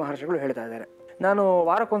ಅಂತ ಇಲ್ಲಿ ಮಹರ್ಷಿಗಳು ಹೇಳ್ತಾ ಇದ್ದಾರೆ. ನಾನು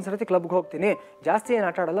ವಾರಕ್ಕೊಂದ್ಸರ್ತಿ ಕ್ಲಬ್ಗೆ ಹೋಗ್ತೀನಿ, ಜಾಸ್ತಿ ಏನು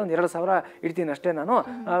ಆಟ ಆಡಲ್ಲ, ಒಂದು 2,000 ಇಡ್ತೀನಿ ಅಷ್ಟೇ ನಾನು,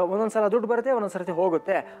 ಒಂದೊಂದ್ಸಲ ದುಡ್ಡು ಬರುತ್ತೆ, ಒಂದೊಂದ್ಸರ್ತಿ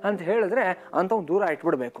ಹೋಗುತ್ತೆ ಅಂತ ಹೇಳಿದ್ರೆ ಅಂಥವ್ನು ದೂರ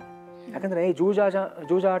ಇಟ್ಬಿಡ್ಬೇಕು. ಯಾಕಂದರೆ ಈ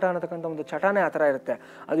ಜೂಜಾಟ ಅನ್ನತಕ್ಕಂಥ ಒಂದು ಚಟಾನೆ ಆ ಥರ ಇರುತ್ತೆ,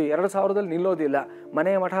 ಅದು 2,000ದಲ್ಲಿ ನಿಲ್ಲೋದಿಲ್ಲ.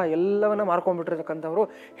 ಮನೆ ಮಠ ಎಲ್ಲವನ್ನ ಮಾರ್ಕೊಂಡ್ಬಿಟ್ಟಿರ್ತಕ್ಕಂಥವ್ರು,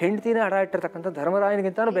 ಹೆಂಡ್ತಿನೇ ಅಡ ಇಟ್ಟಿರ್ತಕ್ಕಂಥ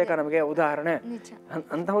ಧರ್ಮರಾಯನಿಗಿಂತಾನು ಬೇಕಾ ನಮಗೆ ಉದಾಹರಣೆ?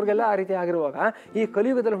 ಅಂಥವ್ರಿಗೆಲ್ಲ ಆ ರೀತಿ ಆಗಿರುವಾಗ ಈ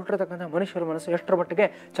ಕಲಿಯುಗದಲ್ಲಿ ಹುಟ್ಟಿರ್ತಕ್ಕಂಥ ಮನುಷ್ಯರ ಮನಸ್ಸು ಎಷ್ಟರ ಮಟ್ಟಿಗೆ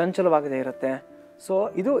ಚಂಚಲವಾಗದೇ ಇರುತ್ತೆ. ಸೊ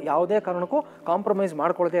ಇದು ಯಾವುದೇ ಕಾರಣಕ್ಕೂ ಕಾಂಪ್ರಮೈಸ್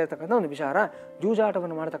ಮಾಡ್ಕೊಳ್ದೇ ಇರತಕ್ಕಂಥ ಒಂದು ವಿಚಾರ.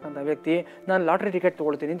 ಜೂಜಾಟವನ್ನು ಮಾಡ್ತಕ್ಕಂಥ ವ್ಯಕ್ತಿ, ನಾನು ಲಾಟ್ರಿ ಟಿಕೆಟ್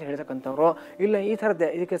ತೊಗೊಳ್ತೀನಿ ಅಂತ ಹೇಳ್ತಕ್ಕಂಥವ್ರು, ಇಲ್ಲ ಈ ಥರದ್ದೇ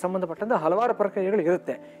ಇದಕ್ಕೆ ಸಂಬಂಧಪಟ್ಟಂಥ ಹಲವಾರು ಪ್ರಕ್ರಿಯೆಗಳು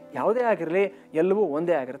ಇರುತ್ತೆ. ಯಾವುದೇ ಆಗಿರಲಿ ಎಲ್ಲವೂ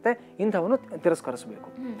ಒಂದೇ ಆಗಿರುತ್ತೆ, ಇಂಥವನ್ನು ತಿರಸ್ಕರಿಸಬೇಕು.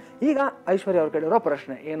 ಈಗ ಐಶ್ವರ್ಯ ಅವ್ರು ಕೇಳಿರೋ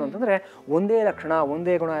ಪ್ರಶ್ನೆ ಏನು ಅಂತಂದರೆ, ಒಂದೇ ಲಕ್ಷಣ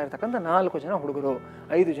ಒಂದೇ ಗುಣ ಇರತಕ್ಕಂಥ 4 ಜನ ಹುಡುಗರು,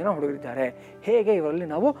 5 ಜನ ಹುಡುಗರಿದ್ದಾರೆ, ಹೇಗೆ ಇವರಲ್ಲಿ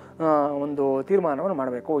ನಾವು ಒಂದು ತೀರ್ಮಾನವನ್ನು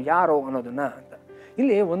ಮಾಡಬೇಕು ಯಾರು ಅನ್ನೋದನ್ನ ಅಂತ.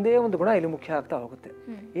 ಇಲ್ಲಿ ಒಂದೇ ಒಂದು ಗುಣ ಇಲ್ಲಿ ಮುಖ್ಯ ಆಗ್ತಾ ಹೋಗುತ್ತೆ,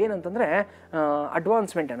 ಏನಂತಂದರೆ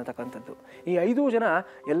ಅಡ್ವಾನ್ಸ್ಮೆಂಟ್ ಅನ್ನತಕ್ಕಂಥದ್ದು. ಈ 5 ಜನ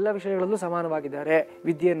ಎಲ್ಲ ವಿಷಯಗಳಲ್ಲೂ ಸಮಾನವಾಗಿದ್ದಾರೆ,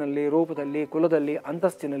 ವಿದ್ಯೆಯಲ್ಲಿ, ರೂಪದಲ್ಲಿ, ಕುಲದಲ್ಲಿ,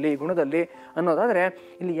 ಅಂತಸ್ತಿನಲ್ಲಿ, ಗುಣದಲ್ಲಿ ಅನ್ನೋದಾದರೆ,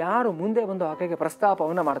 ಇಲ್ಲಿ ಯಾರು ಮುಂದೆ ಬಂದು ಆಕೆಗೆ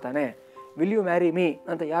ಪ್ರಸ್ತಾಪವನ್ನು ಮಾಡ್ತಾನೆ, ವಿಲ್ ಯು ಮ್ಯಾರಿ ಮೀ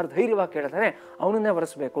ಅಂತ ಯಾರು ಧೈರ್ಯವಾಗಿ ಕೇಳ್ತಾನೆ ಅವನನ್ನೇ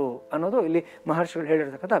ವರಿಸಬೇಕು ಅನ್ನೋದು ಇಲ್ಲಿ ಮಹರ್ಷಿಗಳು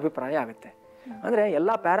ಹೇಳಿರ್ತಕ್ಕಂಥ ಅಭಿಪ್ರಾಯ ಆಗುತ್ತೆ. ಅಂದರೆ ಎಲ್ಲ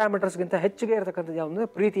ಪ್ಯಾರಾಮೀಟರ್ಸ್ಗಿಂತ ಹೆಚ್ಚಿಗೆ ಇರತಕ್ಕಂಥದ್ದು ಯಾವುದಂದ್ರೆ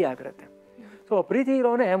ಪ್ರೀತಿ ಆಗಿರುತ್ತೆ. ಸೊ ಪ್ರೀತಿ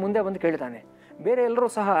ಇರೋನೇ ಮುಂದೆ ಬಂದು ಕೇಳ್ತಾನೆ. ಬೇರೆ ಎಲ್ಲರೂ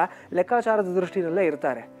ಸಹ ಲೆಕ್ಕಾಚಾರದ ದೃಷ್ಟಿಯಲ್ಲೇ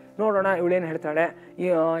ಇರ್ತಾರೆ, ನೋಡೋಣ ಇವಳೇನು ಹೇಳ್ತಾಳೆ,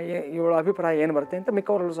 ಇವಳ ಅಭಿಪ್ರಾಯ ಏನು ಬರುತ್ತೆ ಅಂತ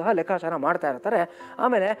ಮಿಕ್ಕವರಲ್ಲೂ ಸಹ ಲೆಕ್ಕಾಚಾರ ಮಾಡ್ತಾ ಇರ್ತಾರೆ.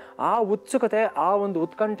 ಆಮೇಲೆ ಆ ಉತ್ಸುಕತೆ, ಆ ಒಂದು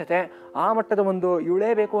ಉತ್ಕಂಠತೆ, ಆ ಮಟ್ಟದ ಒಂದು ಇವಳೇ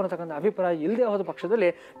ಬೇಕು ಅನ್ನತಕ್ಕಂಥ ಅಭಿಪ್ರಾಯ ಇಲ್ಲದೆ ಹೋದ ಪಕ್ಷದಲ್ಲಿ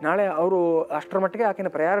ನಾಳೆ ಅವರು ಅಷ್ಟರ ಮಟ್ಟಿಗೆ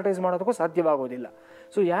ಆಕೆನ ಪ್ರಯಾರಿಟೈಸ್ ಮಾಡೋದಕ್ಕೂ ಸಾಧ್ಯವಾಗೋದಿಲ್ಲ.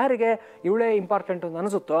 ಸೊ ಯಾರಿಗೆ ಇವಳೇ ಇಂಪಾರ್ಟೆಂಟ್ ಅಂತ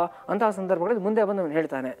ಅನಿಸುತ್ತೋ ಅಂತಹ ಸಂದರ್ಭಗಳಲ್ಲಿ ಮುಂದೆ ಬಂದು ಅವನು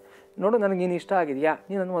ಹೇಳ್ತಾನೆ, ನೋಡು ನನಗೆ ನೀನು ಇಷ್ಟ ಆಗಿದೆಯಾ,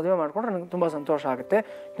 ನೀನು ಮದುವೆ ಮಾಡಿಕೊಂಡ್ರೆ ನನಗೆ ತುಂಬ ಸಂತೋಷ ಆಗುತ್ತೆ,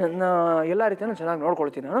 ನನ್ನ ಎಲ್ಲ ರೀತಿಯೂ ಚೆನ್ನಾಗಿ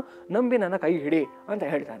ನೋಡ್ಕೊಳ್ತೀನಿ, ನಾನು ನಂಬಿ ನನ್ನ ಕೈ ಹಿಡಿ ಅಂತ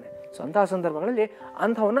ಹೇಳ್ತಾನೆ. ಸೊ ಅಂತಹ ಸಂದರ್ಭಗಳಲ್ಲಿ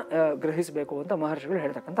ಅಂಥವನ್ನ ಗ್ರಹಿಸಬೇಕು ಅಂತ ಮಹರ್ಷಿಗಳು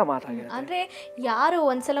ಹೇಳ್ತಕ್ಕಂಥ ಮಾತಾಗಿದೆ. ಅಂದರೆ ಯಾರು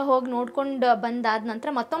ಒಂದ್ಸಲ ಹೋಗಿ ನೋಡ್ಕೊಂಡು ಬಂದಾದ ನಂತರ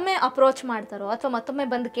ಮತ್ತೊಮ್ಮೆ ಅಪ್ರೋಚ್ ಮಾಡ್ತಾರೋ ಅಥವಾ ಮತ್ತೊಮ್ಮೆ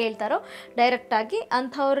ಬಂದು ಕೇಳ್ತಾರೋ ಡೈರೆಕ್ಟಾಗಿ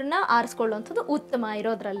ಅಂಥವ್ರನ್ನ ಆರಿಸ್ಕೊಳ್ಳುವಂಥದ್ದು ಉತ್ತಮ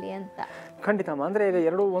ಇರೋದ್ರಲ್ಲಿ ಅಂತ. ಖಂಡಿತಮ್ಮ. ಅಂದರೆ ಈಗ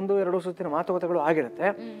 1-2 ಸುತ್ತಿನ ಮಾತುಕತೆಗಳು ಆಗಿರುತ್ತೆ,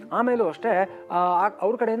 ಆಮೇಲೂ ಅಷ್ಟೇ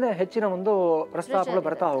ಅವ್ರ ಕಡೆಯಿಂದ ಹೆಚ್ಚಿನ ಒಂದು ಪ್ರಸ್ತಾಪಗಳು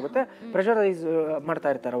ಬರ್ತಾ ಹೋಗುತ್ತೆ, ಪ್ರೆಷರೈಸ್ ಮಾಡ್ತಾ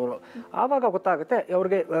ಇರ್ತಾರೆ ಅವರು. ಆವಾಗ ಗೊತ್ತಾಗುತ್ತೆ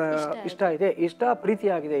ಅವ್ರಿಗೆ ಇಷ್ಟ ಇದೆ, ಇಷ್ಟ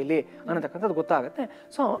ಪ್ರೀತಿಯಾಗಿದೆ ಇಲ್ಲಿ ಅನ್ನತಕ್ಕಂಥದ್ದು ಗೊತ್ತಾಗುತ್ತೆ.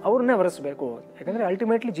 ಸೊ ಅವ್ರನ್ನೇ ವರೆಸಬೇಕು. ಯಾಕಂದರೆ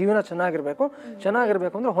ಅಲ್ಟಿಮೇಟ್ಲಿ ಜೀವನ ಚೆನ್ನಾಗಿರಬೇಕು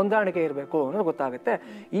ಅಂದರೆ ಹೊಂದಾಣಿಕೆ ಇರಬೇಕು ಅನ್ನೋದು ಗೊತ್ತಾಗುತ್ತೆ.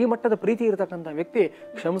 ಈ ಮಟ್ಟದ ಪ್ರೀತಿ ಇರತಕ್ಕಂಥ ವ್ಯಕ್ತಿ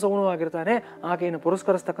ಕ್ಷಮಿಸುವವನು ಆಗಿರ್ತಾನೆ, ಆಕೆಯನ್ನು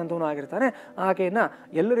ಪುರಸ್ಕರಿಸ್ತಕ್ಕಂಥವನು ಆಗಿರ್ತಾನೆ, ಆಕೆಯನ್ನು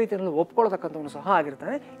ಎಲ್ಲ ರೀತಿಯಲ್ಲಿ ಒಪ್ಕೊಳ್ತಕ್ಕಂಥವನು ಸಹ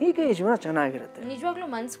ಆಗಿರ್ತಾನೆ. ಈಕೆ ಈ ಜೀವನ ಚೆನ್ನಾಗಿರುತ್ತೆ. ನಿಜವಾಗ್ಲೂ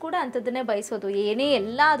ಮನ್ಸು ಕೂಡ ಅಂಥದ್ದನ್ನೇ ಬಯಸೋದು. ಏನೇ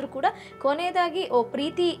ಎಲ್ಲ ಆದ್ರೂ ಕೂಡ ಕೊನೆಯದಾಗಿ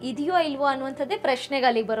ಪ್ರೀತಿ ಇದೆಯೋ ಇಲ್ವೋ ಅನ್ನುವಂಥದ್ದೇ ಪ್ರಶ್ನೆಗೆ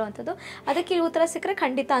ಅಲ್ಲಿ ಬರುವಂಥದ್ದು. ಅದಕ್ಕೆ ಉತ್ತರ ಸಿಕ್ಕರೆ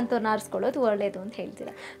ಖಂಡಿತ ಅಂಥವ್ರನ್ನ ಆರಿಸ್ಕೊಳ್ಳೋದು ಒಳ್ಳೆಯದು ಅಂತ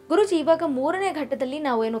ಹೇಳ್ತೀರಾ. ಗುರುಜಿ, ಇವಾಗ 3ನೇ ಘಟ್ಟದಲ್ಲಿ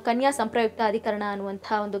ನಾವು ಏನು ಕನ್ಯಾ ಸಂಪ್ರಯುಕ್ತ ಅಧಿಕರಣ ಅನ್ನುವಂಥ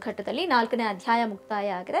ಒಂದು ಘಟ್ಟದಲ್ಲಿ 4ನೇ ಅಧ್ಯಾಯ ಮುಕ್ತಾಯ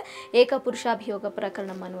ಆಗಿದೆ, ಏಕಪುರುಷಾಭಿಯೋಗ ಪ್ರಕರಣ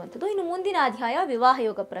ಅನ್ನುವಂಥದ್ದು. ಇನ್ನು ಮುಂದಿನ ಅಧ್ಯಾಯ ವಿವಾಹ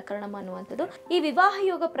ಯೋಗ ಪ್ರಕರಣ ಅನ್ನುವಂಥದ್ದು. ಈ ವಿವಾಹ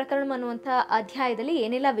ಯೋಗ ಪ್ರಕರಣ ಅನ್ನುವಂಥ ಅಧ್ಯಾಯದಲ್ಲಿ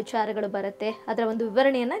ಏನೆಲ್ಲ ವಿಚಾರಗಳು ಬರುತ್ತೆ ಅದರ ಒಂದು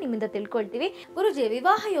ವಿವರಣೆಯನ್ನ ನಿಮ್ಮಿಂದ ತಿಳ್ಕೊಳ್ತೀವಿ. ಗುರುಜಿ,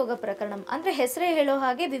 ವಿವಾಹ ಯೋಗ ಪ್ರಕರಣ ಅಂದ್ರೆ ಹೆಸರೇ ಹೇಳೋ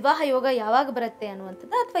ಹಾಗೆ ವಿವಾಹ ಯೋಗ ಯಾವಾಗ ಬರುತ್ತೆ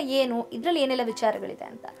ಅನ್ನುವಂಥದ್ದು ಅಥವಾ ಏನು, ಇದರಲ್ಲಿ ಏನೆಲ್ಲ ವಿಚಾರಗಳಿದೆ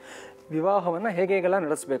ಅಂತ? ವಿವಾಹವನ್ನು ಹೇಗೆಲ್ಲ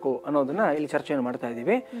ನಡೆಸಬೇಕು ಅನ್ನೋದನ್ನ ಇಲ್ಲಿ ಚರ್ಚೆಯನ್ನು ಮಾಡ್ತಾ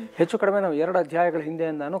ಇದ್ದೀವಿ. ಹೆಚ್ಚು ಕಡಿಮೆ ನಾವು 2 ಅಧ್ಯಾಯಗಳ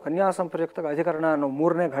ಹಿಂದೆಯಿಂದಾನು ಕನ್ಯಾ ಸಂಪ್ರಯುಕ್ತ ಅಧಿಕರಣ ಅನ್ನೋ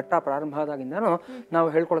 3ನೇ ಘಟ್ಟ ಪ್ರಾರಂಭ ಆದಾಗಿಂದಾನು ನಾವು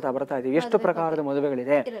ಹೇಳ್ಕೊಳ್ತಾ ಬರ್ತಾ ಇದ್ದೀವಿ ಎಷ್ಟು ಪ್ರಕಾರದ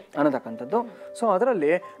ಮದುವೆಗಳಿದೆ ಅನ್ನತಕ್ಕಂಥದ್ದು. ಸೊ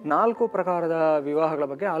ಅದರಲ್ಲಿ 4 ಪ್ರಕಾರದ ವಿವಾಹಗಳ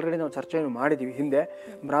ಬಗ್ಗೆ ಆಲ್ರೆಡಿ ನಾವು ಚರ್ಚೆಯನ್ನು ಮಾಡಿದ್ದೀವಿ ಹಿಂದೆ.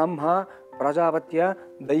 ಬ್ರಾಹ್ಮ, ಪ್ರಜಾಪತ್ಯ,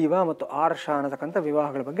 ದೈವ ಮತ್ತು ಆರ್ಷ ಅನ್ನತಕ್ಕಂಥ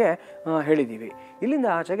ವಿವಾಹಗಳ ಬಗ್ಗೆ ಹೇಳಿದ್ದೀವಿ. ಇಲ್ಲಿಂದ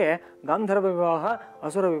ಆಚೆಗೆ ಗಾಂಧರ್ವ ವಿವಾಹ,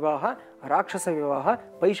 ಅಸುರ ವಿವಾಹ, ರಾಕ್ಷಸ ವಿವಾಹ,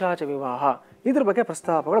 ಪೈಶಾಚ ವಿವಾಹ ಇದ್ರ ಬಗ್ಗೆ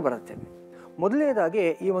ಪ್ರಸ್ತಾಪಗಳು ಬರುತ್ತೆ. ಮೊದಲನೇದಾಗಿ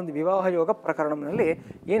ಈ ಒಂದು ವಿವಾಹ ಯೋಗ ಪ್ರಕರಣದಲ್ಲಿ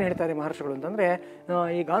ಏನು ಹೇಳ್ತಾರೆ ಮಹರ್ಷಿಗಳು ಅಂತಂದರೆ,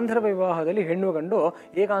 ಈ ಗಾಂಧರ್ವ ವಿವಾಹದಲ್ಲಿ ಹೆಣ್ಣು ಗಂಡು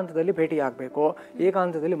ಏಕಾಂತದಲ್ಲಿ ಭೇಟಿಯಾಗಬೇಕು,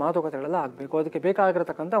 ಏಕಾಂತದಲ್ಲಿ ಮಾತುಕತೆಗಳೆಲ್ಲ ಆಗಬೇಕು, ಅದಕ್ಕೆ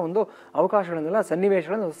ಬೇಕಾಗಿರತಕ್ಕಂಥ ಒಂದು ಅವಕಾಶಗಳನ್ನೆಲ್ಲ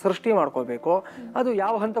ಸನ್ನಿವೇಶಗಳನ್ನು ಸೃಷ್ಟಿ ಮಾಡ್ಕೋಬೇಕು. ಅದು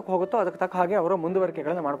ಯಾವ ಹಂತಕ್ಕೆ ಹೋಗುತ್ತೋ ಅದಕ್ಕೆ ತಕ್ಕ ಹಾಗೆ ಅವರ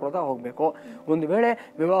ಮುಂದುವರಿಕೆಗಳನ್ನು ಮಾಡ್ಕೊಳ್ತಾ ಹೋಗಬೇಕು. ಒಂದು ವೇಳೆ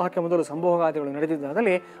ವಿವಾಹಕ್ಕೆ ಮೊದಲು ಸಂಭೋಗಾದಿಗಳು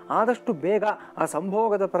ನಡೆದಿದ್ದಾದಲ್ಲಿ ಆದಷ್ಟು ಬೇಗ ಆ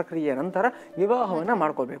ಸಂಭೋಗದ ಪ್ರಕ್ರಿಯೆಯ ನಂತರ ವಿವಾಹವನ್ನು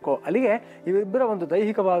ಮಾಡ್ಕೋಬೇಕು. ಅಲ್ಲಿಗೆ ಇವಿಬ್ಬರ ಒಂದು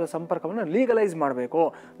ದೈಹಿಕವಾದ ಸಂಪರ್ಕವನ್ನು ಲೀಗಲೈಸ್ ಮಾಡಬೇಕು,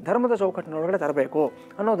 ಧರ್ಮದ ಚೌಕಟ್ಟಿನೊಳಗಡೆ ತರಬೇಕು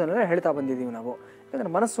ಅನ್ನೋದನ್ನೆಲ್ಲ ಹೇಳ್ತಾ ಬಂದಿದ್ದೀವಿ ನಾವು.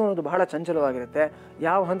 ಯಾಕಂದರೆ ಮನಸ್ಸು ಅನ್ನೋದು ಬಹಳ ಚಂಚಲವಾಗಿರುತ್ತೆ,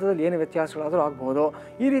 ಯಾವ ಹಂತದಲ್ಲಿ ಏನು ವ್ಯತ್ಯಾಸಗಳಾದರೂ ಆಗ್ಬೋದು.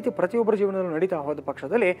 ಈ ರೀತಿ ಪ್ರತಿಯೊಬ್ಬರ ಜೀವನದಲ್ಲೂ ನಡೀತಾ ಹೋದ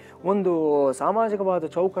ಪಕ್ಷದಲ್ಲಿ ಒಂದು ಸಾಮಾಜಿಕವಾದ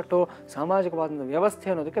ಚೌಕಟ್ಟು, ಸಾಮಾಜಿಕವಾದ ವ್ಯವಸ್ಥೆ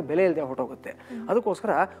ಅನ್ನೋದಕ್ಕೆ ಬೆಲೆ ಇಲ್ಲದೆ ಹೊರಟೋಗುತ್ತೆ.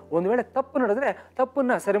 ಅದಕ್ಕೋಸ್ಕರ ಒಂದು ವೇಳೆ ತಪ್ಪು ನಡೆದರೆ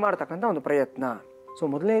ತಪ್ಪನ್ನು ಸರಿ ಮಾಡ್ತಕ್ಕಂಥ ಒಂದು ಪ್ರಯತ್ನ. ಸೊ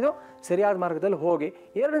ಮೊದಲನೇದು ಸರಿಯಾದ ಮಾರ್ಗದಲ್ಲಿ ಹೋಗಿ,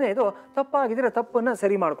 ಎರಡನೇದು ತಪ್ಪಾಗಿದ್ರೆ ತಪ್ಪನ್ನು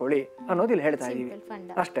ಸರಿ ಮಾಡ್ಕೊಳ್ಳಿ ಅನ್ನೋದು ಇಲ್ಲಿ ಹೇಳ್ತಾ ಇದ್ದೀವಿ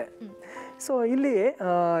ಅಷ್ಟೇ. ಸೊ ಇಲ್ಲಿ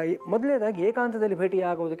ಮೊದಲನೇದಾಗಿ ಏಕಾಂತದಲ್ಲಿ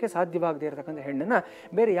ಭೇಟಿಯಾಗೋದಕ್ಕೆ ಸಾಧ್ಯವಾಗದೇ ಇರತಕ್ಕಂಥ ಹೆಣ್ಣನ್ನು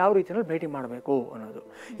ಬೇರೆ ಯಾವ ರೀತಿಯಲ್ಲಿ ಭೇಟಿ ಮಾಡಬೇಕು ಅನ್ನೋದು.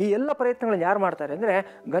 ಈ ಎಲ್ಲ ಪ್ರಯತ್ನಗಳನ್ನು ಯಾರು ಮಾಡ್ತಾರೆ ಅಂದರೆ,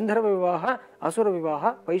 ಗಂಧರ್ವ ವಿವಾಹ, ಅಸುರ ವಿವಾಹ,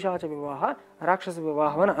 ಪೈಶಾಚ ವಿವಾಹ, ರಾಕ್ಷಸ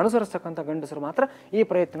ವಿವಾಹವನ್ನು ಅನುಸರಿಸ್ತಕ್ಕಂಥ ಗಂಡಸರು ಮಾತ್ರ ಈ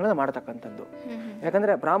ಪ್ರಯತ್ನಗಳನ್ನು ಮಾಡ್ತಕ್ಕಂಥದ್ದು.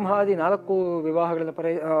 ಯಾಕಂದರೆ ಬ್ರಾಹ್ಮಾದಿ 4 ವಿವಾಹಗಳನ್ನು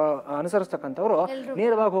ಅನುಸರಿಸ್ತಕ್ಕಂಥವ್ರು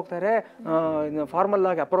ನೇರವಾಗಿ ಹೋಗ್ತಾರೆ, ಫಾರ್ಮಲ್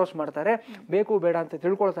ಆಗಿ ಅಪ್ರೋಚ್ ಮಾಡ್ತಾರೆ, ಬೇಕು ಬೇಡ ಅಂತ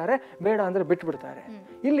ತಿಳ್ಕೊಳ್ತಾರೆ, ಬೇಡ ಅಂದರೆ ಬಿಟ್ಬಿಡ್ತಾರೆ.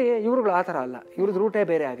 ಇಲ್ಲಿ ಇವ್ರುಗಳು ಆ ಥರ ಅಲ್ಲ, ಇವ್ರದ್ದು ರೂಟೇ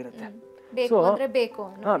ಬೇರೆ ಆಗಿರುತ್ತೆ. ಸೊ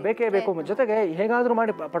ಬೇಕೇ ಬೇಕು, ಜೊತೆಗೆ ಹೇಗಾದ್ರೂ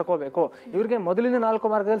ಮಾಡಿ ಪಡ್ಕೋಬೇಕು. ಇವ್ರಿಗೆ ಮೊದಲಿನ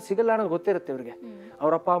 4 ಮಾರ್ಗದಲ್ಲಿ ಸಿಗಲ್ಲ ಅನ್ನೋದು ಗೊತ್ತಿರುತ್ತೆ ಇವ್ರಿಗೆ.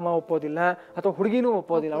 ಅವ್ರ ಅಪ್ಪ ಅಮ್ಮ ಒಪ್ಪೋದಿಲ್ಲ, ಅಥವಾ ಹುಡುಗಿನೂ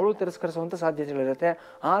ಒಪ್ಪೋದಿಲ್ಲ, ಅವಳು ತಿರಸ್ಕರಿಸುವಂಥ ಸಾಧ್ಯತೆಗಳಿರುತ್ತೆ.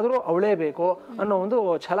 ಆದರೂ ಅವಳೇ ಬೇಕು ಅನ್ನೋ ಒಂದು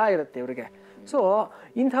ಛಲ ಇರುತ್ತೆ ಇವ್ರಿಗೆ. ಸೊ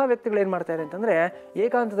ಇಂಥ ವ್ಯಕ್ತಿಗಳು ಏನು ಮಾಡ್ತಾರೆ ಅಂತಂದರೆ,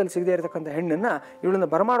 ಏಕಾಂತದಲ್ಲಿ ಸಿಗದೇ ಇರತಕ್ಕಂಥ ಹೆಣ್ಣನ್ನು ಇವಳನ್ನು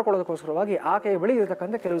ಬರಮಾಡ್ಕೊಳ್ಳೋದಕ್ಕೋಸ್ಕರವಾಗಿ ಆಕೆಯ ಬಳಿ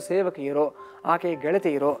ಇರತಕ್ಕಂಥ ಕೆಲವು ಸೇವಕಿಯರು, ಆಕೆಯ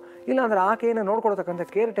ಗೆಳತಿಯರು, ಇಲ್ಲಾಂದ್ರೆ ಆಕೆಯನ್ನು ನೋಡ್ಕೊಳ್ತಕ್ಕಂಥ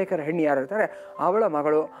ಕೇರ್ ಟೇಕರ್ ಹೆಣ್ಣು ಯಾರು ಇರ್ತಾರೆ, ಅವಳ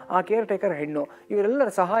ಮಗಳು, ಆ ಕೇರ್ ಟೇಕರ್ ಹೆಣ್ಣು,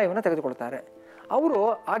 ಇವರೆಲ್ಲರ ಸಹಾಯವನ್ನು ತೆಗೆದುಕೊಳ್ತಾರೆ. ಅವರು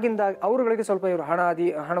ಆಗಿಂದಾಗ ಅವರುಗಳಿಗೆ ಸ್ವಲ್ಪ ಇವರು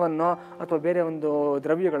ಹಣವನ್ನು ಅಥವಾ ಬೇರೆ ಒಂದು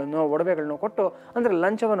ದ್ರವ್ಯಗಳನ್ನು, ಒಡವೆಗಳನ್ನು ಕೊಟ್ಟು, ಅಂದರೆ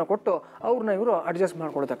ಲಂಚವನ್ನು ಕೊಟ್ಟು ಅವ್ರನ್ನ ಇವರು ಅಡ್ಜಸ್ಟ್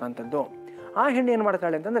ಮಾಡ್ಕೊಳ್ತಕ್ಕಂಥದ್ದು. ಆ ಹೆಣ್ಣು ಏನು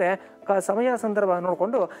ಮಾಡ್ತಾಳೆ ಅಂತಂದರೆ, ಸಮಯ ಸಂದರ್ಭ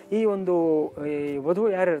ನೋಡಿಕೊಂಡು ಈ ಒಂದು ವಧು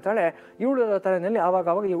ಯಾರಿರ್ತಾಳೆ ಇವಳು ತಲೆಯಲ್ಲಿ ಆವಾಗ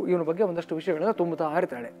ಇವನ ಬಗ್ಗೆ ಒಂದಷ್ಟು ವಿಷಯಗಳನ್ನ ತುಂಬುತ್ತಾ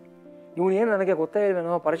ಇರ್ತಾಳೆ. ಇವನೇನು ನನಗೆ ಗೊತ್ತೇ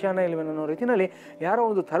ಇಲ್ವೇನೋ, ಪರಿಚಯನೇ ಇಲ್ವೇನೋ ಅನ್ನೋ ರೀತಿಯಲ್ಲಿ ಯಾರೋ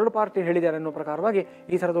ಒಂದು ಥರ್ಡ್ ಪಾರ್ಟಿ ಹೇಳಿದ್ದಾರೆ ಅನ್ನೋ ಪ್ರಕಾರವಾಗಿ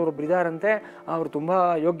ಈ ಥರದವರು ಬಿದ್ದಾರಂತೆ, ಅವರು ತುಂಬ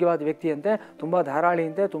ಯೋಗ್ಯವಾದ ವ್ಯಕ್ತಿಯಂತೆ, ತುಂಬ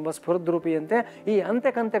ಧಾರಾಳಿಯಂತೆ, ತುಂಬ ಸ್ಫುರದ್ರೂಪಿಯಂತೆ, ಈ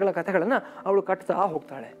ಅಂತೆಕಂತೆಗಳ ಕಥೆಗಳನ್ನು ಅವಳು ಕಟ್ತಾ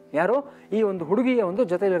ಹೋಗ್ತಾಳೆ. ಯಾರು? ಈ ಒಂದು ಹುಡುಗಿಯ ಒಂದು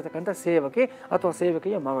ಜೊತೆಯಲ್ಲಿರ್ತಕ್ಕಂಥ ಸೇವಕಿ ಅಥವಾ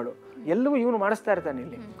ಸೇವಕಿಯ ಮಗಳು. ಎಲ್ಲವೂ ಇವನು ಮಾಡಿಸ್ತಾ ಇರ್ತಾನೆ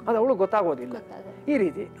ಇಲ್ಲಿ, ಅದು ಅವಳು ಗೊತ್ತಾಗೋದಿಲ್ಲ ಈ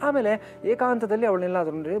ರೀತಿ. ಆಮೇಲೆ ಏಕಾಂತದಲ್ಲಿ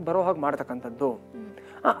ಅವಳನ್ನೆಲ್ಲಾದ್ರೂ ಬರೋ ಹಾಗೆ ಮಾಡ್ತಕ್ಕಂಥದ್ದು.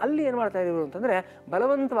 ಅಲ್ಲಿ ಏನು ಮಾಡ್ತಾ ಇದ್ರು ಅಂತಂದರೆ,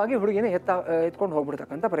 ಬಲವಂತವಾಗಿ ಹುಡುಗಿನ ಎತ್ಕೊಂಡು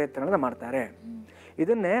ಹೋಗ್ಬಿಡ್ತಕ್ಕಂಥ ಪ್ರಯತ್ನಗಳನ್ನ ಮಾಡ್ತಾರೆ.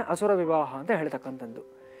 ಇದನ್ನೇ ಅಸುರ ವಿವಾಹ ಅಂತ ಹೇಳ್ತಕ್ಕಂಥದ್ದು.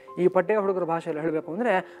 ಈ ಪಡ್ಡೆ ಹುಡುಗರ ಭಾಷೆಯಲ್ಲಿ ಹೇಳಬೇಕು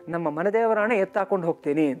ಅಂದರೆ, ನಮ್ಮ ಮನೆದೇವರಾಣೆ ಎತ್ತಾಕೊಂಡು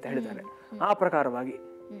ಹೋಗ್ತೀನಿ ಅಂತ ಹೇಳ್ತಾರೆ ಆ ಪ್ರಕಾರವಾಗಿ.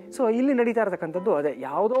 ಸೊ ಇಲ್ಲಿ ನಡೀತಾ ಇರತಕ್ಕಂಥದ್ದು ಅದೇ,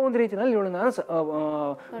 ಯಾವುದೋ ಒಂದು ರೀತಿಯಲ್ಲಿ ಇವಳನ್ನ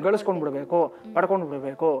ಗಳಿಸ್ಕೊಂಡು ಬಿಡಬೇಕು, ಪಡ್ಕೊಂಡು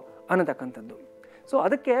ಬಿಡಬೇಕು ಅನ್ನತಕ್ಕಂಥದ್ದು. ಸೊ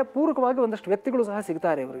ಅದಕ್ಕೆ ಪೂರಕವಾಗಿ ಒಂದಷ್ಟು ವ್ಯಕ್ತಿಗಳು ಸಹ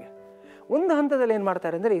ಸಿಗ್ತಾರೆ ಇವರಿಗೆ. ಒಂದು ಹಂತದಲ್ಲಿ ಏನು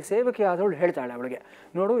ಮಾಡ್ತಾರೆ ಅಂದರೆ, ಈ ಸೇವಕಿ ಆದವಳು ಹೇಳ್ತಾಳೆ ಅವಳಿಗೆ,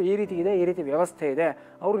 ನೋಡು ಈ ರೀತಿ ಇದೆ, ಈ ರೀತಿ ವ್ಯವಸ್ಥೆ ಇದೆ,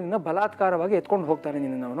 ಅವರು ನಿನ್ನ ಬಲಾತ್ಕಾರವಾಗಿ ಎತ್ಕೊಂಡು ಹೋಗ್ತಾನೆ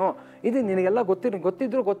ನಿನ್ನವನು, ಇದು ನಿನಗೆಲ್ಲ ಗೊತ್ತಿದ್ರು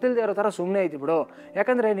ಗೊತ್ತಿಲ್ಲದೆ ಇರೋ ಥರ ಸುಮ್ಮನೆ ಇದ್ದು ಬಿಡು.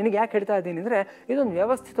 ಯಾಕಂದರೆ ನಿನಗೆ ಯಾಕೆ ಹೇಳ್ತಾ ಇದ್ದೀನಿ ಅಂದರೆ, ಇದೊಂದು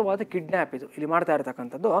ವ್ಯವಸ್ಥಿತವಾದ ಕಿಡ್ನ್ಯಾಪ್ ಇದು ಇಲ್ಲಿ ಮಾಡ್ತಾ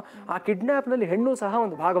ಇರ್ತಕ್ಕಂಥದ್ದು. ಆ ಕಿಡ್ನ್ಯಾಪ್ನಲ್ಲಿ ಹೆಣ್ಣು ಸಹ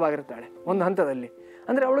ಒಂದು ಭಾಗವಾಗಿರ್ತಾಳೆ ಒಂದು ಹಂತದಲ್ಲಿ.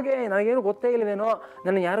 ಅಂದರೆ ಅವಳಿಗೆ ನನಗೇನು ಗೊತ್ತೇ ಇಲ್ವೇನೋ,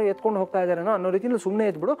 ನನ್ನ ಯಾರೋ ಎತ್ಕೊಂಡು ಹೋಗ್ತಾ ಇದ್ದಾರೇನೋ ಅನ್ನೋ ರೀತಿಯಲ್ಲಿ ಸುಮ್ಮನೆ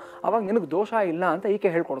ಇದ್ಬಿಡು, ಅವಾಗ ನಿನಗೆ ದೋಷ ಇಲ್ಲ ಅಂತ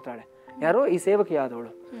ಈಕೆ ಹೇಳ್ಕೊಡ್ತಾಳೆ. ಯಾರೋ ಈ ಸೇವಕಿ ಆದವಳು.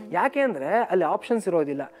 ಯಾಕೆ ಅಂದರೆ ಅಲ್ಲಿ ಆಪ್ಷನ್ಸ್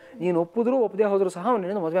ಇರೋದಿಲ್ಲ, ನೀನು ಒಪ್ಪಿದ್ರು ಒಪ್ಪದೇ ಹೋದರೂ ಸಹ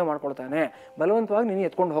ಅವನು ಮದುವೆ ಮಾಡ್ಕೊಳ್ತಾನೆ, ಬಲವಂತವಾಗಿ ನೀನು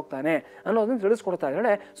ಎತ್ಕೊಂಡು ಹೋಗ್ತಾನೆ ಅನ್ನೋದನ್ನು ತಿಳಿಸ್ಕೊಡ್ತಾ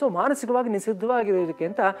ಇದ್ದಾಳೆ. ಸೊ ಮಾನಸಿಕವಾಗಿ ನೀನು ಸಿದ್ಧವಾಗಿರೋದಕ್ಕೆ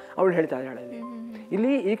ಅಂತ ಅವಳು ಹೇಳ್ತಾ ಇದ್ದಾಳೆ.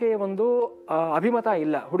 ಇಲ್ಲಿ ಈಕೆಯ ಒಂದು ಅಭಿಮತ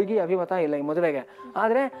ಇಲ್ಲ, ಹುಡುಗಿ ಅಭಿಮತ ಇಲ್ಲ ಈ ಮದುವೆಗೆ.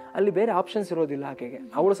 ಆದರೆ ಅಲ್ಲಿ ಬೇರೆ ಆಪ್ಷನ್ಸ್ ಇರೋದಿಲ್ಲ ಆಕೆಗೆ.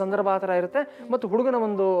 ಅವಳ ಸಂದರ್ಭ ಆ ಥರ ಇರುತ್ತೆ, ಮತ್ತು ಹುಡುಗನ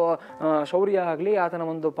ಒಂದು ಶೌರ್ಯ ಆಗಲಿ, ಆತನ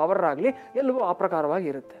ಒಂದು ಪವರ್ ಆಗಲಿ, ಎಲ್ಲವೂ ಆ ಪ್ರಕಾರವಾಗಿ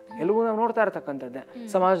ಇರುತ್ತೆ. ಎಲ್ಲವೂ ನಾವು ನೋಡ್ತಾ ಇರತಕ್ಕಂಥದ್ದೇ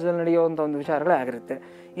ಸಮಾಜದಲ್ಲಿ ನಡೆಯುವಂಥ ಒಂದು ವಿಚಾರಗಳೇ ಆಗಿರುತ್ತೆ.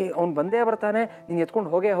 ಅವ್ನು ಬಂದೇ ಬರ್ತಾನೆ, ನೀನು ಎತ್ಕೊಂಡು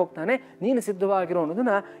ಹೋಗ್ತಾನೆ, ನೀನು ಸಿದ್ಧವಾಗಿರೋ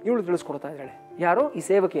ಅನ್ನೋದನ್ನ ಇವಳು ತಿಳಿಸ್ಕೊಡ್ತಾ ಇದ್ದಾಳೆ. ಯಾರು? ಈ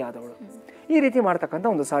ಸೇವಕಿ ಆದವಳು. ಈ ರೀತಿ ಮಾಡ್ತಕ್ಕಂಥ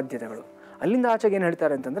ಒಂದು ಸಾಧ್ಯತೆಗಳು. ಅಲ್ಲಿಂದ ಆಚೆಗೆ ಏನು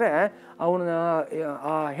ಹೇಳ್ತಾರೆ ಅಂತಂದರೆ, ಅವನ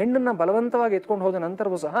ಆ ಹೆಣ್ಣನ್ನು ಬಲವಂತವಾಗಿ ಎತ್ಕೊಂಡು ಹೋದ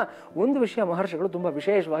ನಂತರವೂ ಸಹ ಒಂದು ವಿಷಯ ಮಹರ್ಷಿಗಳು ತುಂಬ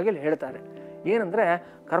ವಿಶೇಷವಾಗಿ ಇಲ್ಲಿ ಹೇಳ್ತಾರೆ. ಏನಂದರೆ,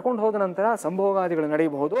 ಕರ್ಕೊಂಡು ಹೋದ ನಂತರ ಸಂಭೋಗಾದಿಗಳು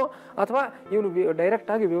ನಡೆಯಬಹುದು, ಅಥವಾ ಇವನು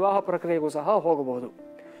ಡೈರೆಕ್ಟಾಗಿ ವಿವಾಹ ಪ್ರಕ್ರಿಯೆಗೂ ಸಹ ಹೋಗಬಹುದು.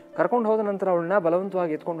 ಕರ್ಕೊಂಡು ಹೋದ ನಂತರ ಅವಳನ್ನ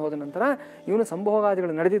ಬಲವಂತವಾಗಿ ಎತ್ಕೊಂಡು ಹೋದ ನಂತರ ಇವನು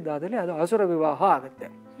ಸಂಭೋಗಾದಿಗಳು ನಡೆದಿದ್ದಾದಲ್ಲಿ ಅದು ಅಸುರ ವಿವಾಹ ಆಗುತ್ತೆ.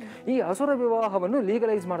 ಈ ಅಸುರ ವಿವಾಹವನ್ನು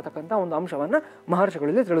ಲೀಗಲೈಸ್ ಮಾಡ್ತಕ್ಕಂಥ ಒಂದು ಅಂಶವನ್ನು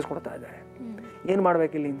ಮಹರ್ಷಿಗಳಲ್ಲಿ ತಿಳಿಸ್ಕೊಡ್ತಾ ಇದ್ದಾರೆ. ಏನು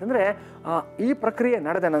ಮಾಡಬೇಕಿಲ್ಲಿ ಅಂತಂದರೆ, ಈ ಪ್ರಕ್ರಿಯೆ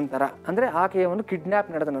ನಡೆದ ನಂತರ, ಅಂದರೆ ಆಕೆಯ ಒಂದು ಕಿಡ್ನ್ಯಾಪ್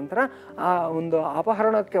ನಡೆದ ನಂತರ, ಆ ಒಂದು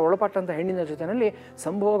ಅಪಹರಣಕ್ಕೆ ಒಳಪಟ್ಟಂಥ ಹೆಣ್ಣಿನ ಜೊತೆಯಲ್ಲಿ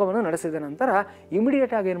ಸಂಭೋಗವನ್ನು ನಡೆಸಿದ ನಂತರ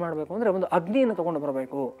ಇಮಿಡಿಯೇಟ್ ಆಗಿ ಏನು ಮಾಡಬೇಕು ಅಂದರೆ, ಒಂದು ಅಗ್ನಿಯನ್ನು ತೊಗೊಂಡು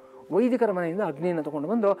ಬರಬೇಕು. ವೈದಿಕರ ಮನೆಯಿಂದ ಅಗ್ನಿಯನ್ನು ತೊಗೊಂಡು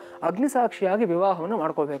ಬಂದು ಅಗ್ನಿಸಾಕ್ಷಿಯಾಗಿ ವಿವಾಹವನ್ನು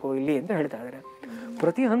ಮಾಡ್ಕೋಬೇಕು ಇಲ್ಲಿ ಅಂತ ಹೇಳ್ತಾ ಇದ್ದಾರೆ.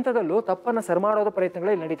 ಪ್ರತಿ ಹಂತದಲ್ಲೂ ತಪ್ಪನ್ನು ಸರಿಮಾಡೋದ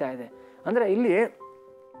ಪ್ರಯತ್ನಗಳೇ ನಡೀತಾ ಇದೆ. ಅಂದರೆ ಇಲ್ಲಿ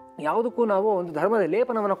ಯಾವುದಕ್ಕೂ ನಾವು ಒಂದು ಧರ್ಮದ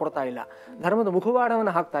ಲೇಪನವನ್ನು ಕೊಡ್ತಾ ಇಲ್ಲ, ಧರ್ಮದ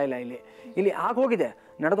ಮುಖವಾಡವನ್ನು ಹಾಕ್ತಾ ಇಲ್ಲ. ಇಲ್ಲಿ ಆಗೋಗಿದೆ,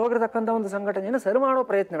 ನಡೆದೋಗಿರತಕ್ಕಂಥ ಒಂದು ಸಂಘಟನೆಯನ್ನು ಸರಿ ಮಾಡೋ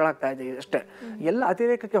ಪ್ರಯತ್ನಗಳಾಗ್ತಾ ಇದೆ ಅಷ್ಟೇ. ಎಲ್ಲ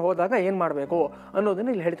ಅತಿರೇಕಕ್ಕೆ ಹೋದಾಗ ಏನ್ ಮಾಡಬೇಕು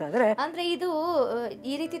ಅನ್ನೋದನ್ನ ಇಲ್ಲಿ ಹೇಳ್ತಾ ಇದ್ದಾರೆ. ಅಂದ್ರೆ ಇದು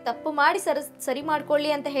ಈ ರೀತಿ ತಪ್ಪು ಮಾಡಿ ಸರಿ ಮಾಡ್ಕೊಳ್ಳಿ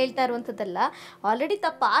ಅಂತ ಹೇಳ್ತಾ ಇರುವಂತದ್ದಲ್ಲ. ಆಲ್ರೆಡಿ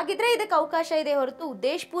ತಪ್ಪಾಗಿದ್ರೆ ಇದಕ್ಕೆ ಅವಕಾಶ ಇದೆ ಹೊರತು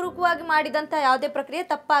ಉದ್ದೇಶಪೂರ್ವಕವಾಗಿ ಮಾಡಿದಂತ ಯಾವುದೇ ಪ್ರಕ್ರಿಯೆ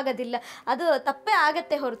ತಪ್ಪಾಗೋದಿಲ್ಲ. ಅದು ತಪ್ಪೇ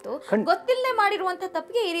ಆಗತ್ತೆ ಹೊರತು ಗೊತ್ತಿಲ್ಲದೆ ಮಾಡಿರುವಂತ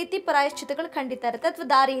ತಪ್ಪಿಗೆ ಈ ರೀತಿ ಪ್ರಾಯಶ್ಚಿತಗಳು ಖಂಡಿತ ಇರುತ್ತೆ ಅಥವಾ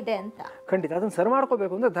ದಾರಿ ಇದೆ ಅಂತ. ಖಂಡಿತ ಅದನ್ನ ಸರಿ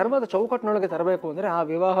ಮಾಡ್ಕೋಬೇಕು ಅಂದ್ರೆ ಧರ್ಮದ ಚೌಕಟ್ಟಿನೊಳಗೆ ತರಬೇಕು ಅಂದ್ರೆ ಆ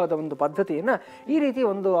ವಿವಾಹದ ಒಂದು ಪದ್ಧತಿಯನ್ನ ಈ ರೀತಿ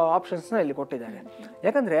ಒಂದು ಆಪ್ಷನ್ಸ್ನ ಇಲ್ಲಿ ಕೊಟ್ಟಿದ್ದಾರೆ.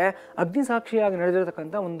 ಯಾಕಂದ್ರೆ ಅಗ್ನಿ ಸಾಕ್ಷಿಯಾಗಿ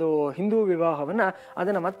ನಡೆದಿರತಕ್ಕಂಥ ಒಂದು ಹಿಂದೂ ವಿವಾಹವನ್ನ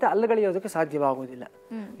ಅದನ್ನ ಮತ್ತೆ ಅಲ್ಲಗಳೆಯೋದಕ್ಕೆ ಸಾಧ್ಯವಾಗುವುದಿಲ್ಲ.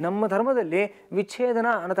 ನಮ್ಮ ಧರ್ಮದಲ್ಲಿ ವಿಚ್ಛೇದನ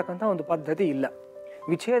ಅನ್ನತಕ್ಕಂಥ ಒಂದು ಪದ್ಧತಿ ಇಲ್ಲ.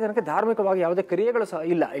 ವಿಚ್ಛೇದನಕ್ಕೆ ಧಾರ್ಮಿಕವಾಗಿ ಯಾವುದೇ ಕ್ರಿಯೆಗಳು ಸಹ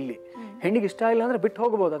ಇಲ್ಲ. ಇಲ್ಲಿ ಹೆಣ್ಣಿಗೆ ಇಷ್ಟ ಇಲ್ಲ ಅಂದ್ರೆ ಬಿಟ್ಟು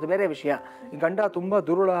ಹೋಗಬಹುದು, ಅದು ಬೇರೆ ವಿಷಯ. ಗಂಡ ತುಂಬಾ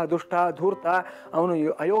ದುರುಳ, ದುಷ್ಟ, ಧೂರ್ತ, ಅವನು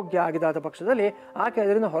ಅಯೋಗ್ಯ ಆಗಿದಾದ ಪಕ್ಷದಲ್ಲಿ ಆಕೆ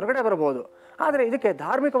ಅದರಿಂದ ಹೊರಗಡೆ ಬರಬಹುದು. ಆದರೆ ಇದಕ್ಕೆ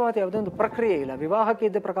ಧಾರ್ಮಿಕವಾದ ಯಾವುದೇ ಒಂದು ಪ್ರಕ್ರಿಯೆ ಇಲ್ಲ. ವಿವಾಹಕ್ಕೆ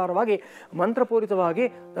ಇದ್ದ ಪ್ರಕಾರವಾಗಿ ಮಂತ್ರಪೂರಿತವಾಗಿ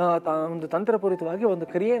ಒಂದು ತಂತ್ರಪೂರಿತವಾಗಿ ಒಂದು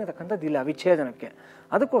ಕ್ರಿಯೆ ಅನ್ನತಕ್ಕಂಥದ್ದಿಲ್ಲ ವಿಚ್ಛೇದನಕ್ಕೆ.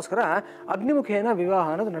 ಅದಕ್ಕೋಸ್ಕರ ಅಗ್ನಿಮುಖೇನ ವಿವಾಹ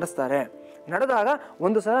ಅನ್ನೋದು ನಡೆಸ್ತಾರೆ. ನಡೆದಾಗ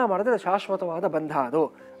ಒಂದು ಸಲ ಮಾಡಿದ್ರೆ ಶಾಶ್ವತವಾದ ಬಂಧ, ಅದು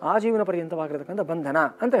ಆಜೀವನ ಪರ್ಯಂತವಾಗಿರತಕ್ಕಂಥ ಬಂಧನ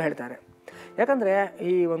ಅಂತ ಹೇಳ್ತಾರೆ. ಯಾಕಂದ್ರೆ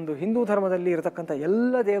ಈ ಒಂದು ಹಿಂದೂ ಧರ್ಮದಲ್ಲಿ ಇರತಕ್ಕಂಥ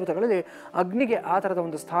ಎಲ್ಲ ದೇವತೆಗಳಲ್ಲಿ ಅಗ್ನಿಗೆ ಆ ಥರದ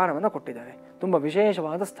ಒಂದು ಸ್ಥಾನವನ್ನು ಕೊಟ್ಟಿದ್ದಾರೆ, ತುಂಬ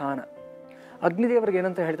ವಿಶೇಷವಾದ ಸ್ಥಾನ. ಅಗ್ನಿದೇವರಿಗೆ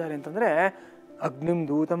ಏನಂತ ಹೇಳ್ತಾರೆ ಅಂತಂದ್ರೆ, ಅಗ್ನಿಂ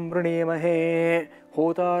ದೂತಂ ವೃಣೇಮಹೇ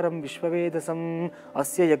ಹೋತಾರಂ ವಿಶ್ವವೇದಸಂ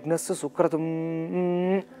ಅಸ್ಯ ಯಜ್ಞಸ್ಸು ಸುಕ್ರತುಂ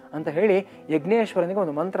ಅಂತ ಹೇಳಿ ಯಜ್ಞೇಶ್ವರನಿಗೆ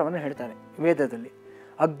ಒಂದು ಮಂತ್ರವನ್ನು ಹೇಳ್ತಾರೆ ವೇದದಲ್ಲಿ.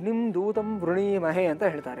 ಅಗ್ನಿಂ ದೂತಂ ವೃಣೀಮಹೇ ಅಂತ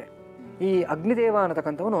ಹೇಳ್ತಾರೆ. ಈ ಅಗ್ನಿದೇವ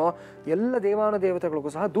ಅನ್ನತಕ್ಕಂಥವನು ಎಲ್ಲ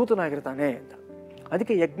ದೇವಾನುದೇವತೆಗಳಿಗೂ ಸಹ ದೂತನಾಗಿರ್ತಾನೆ ಅಂತ.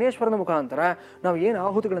 ಅದಕ್ಕೆ ಯಜ್ಞೇಶ್ವರನ ಮುಖಾಂತರ ನಾವು ಏನು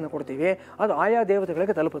ಆಹುತಿಗಳನ್ನು ಕೊಡ್ತೀವಿ ಅದು ಆಯಾ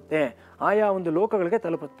ದೇವತೆಗಳಿಗೆ ತಲುಪುತ್ತೆ, ಆಯಾ ಒಂದು ಲೋಕಗಳಿಗೆ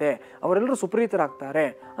ತಲುಪುತ್ತೆ. ಅವರೆಲ್ಲರೂ ಸುಪ್ರೀತರಾಗ್ತಾರೆ.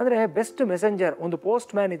 ಅಂದರೆ ಬೆಸ್ಟ್ ಮೆಸೆಂಜರ್, ಒಂದು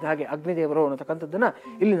ಪೋಸ್ಟ್ ಮ್ಯಾನ್ ಇದ್ದ ಹಾಗೆ ಅಗ್ನಿದೇವರು ಅನ್ನತಕ್ಕಂಥದ್ದನ್ನು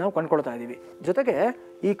ಇಲ್ಲಿ ನಾವು ಕಂಡುಕೊಳ್ತಾ ಇದ್ದೀವಿ. ಜೊತೆಗೆ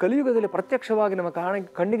ಈ ಕಲಿಯುಗದಲ್ಲಿ ಪ್ರತ್ಯಕ್ಷವಾಗಿ ನಮ್ಮ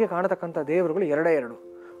ಕಣ್ಣಿಗೆ ಕಾಣತಕ್ಕಂಥ ದೇವರುಗಳು ಎರಡೇ ಎರಡು,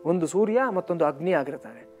 ಒಂದು ಸೂರ್ಯ ಮತ್ತೊಂದು ಅಗ್ನಿ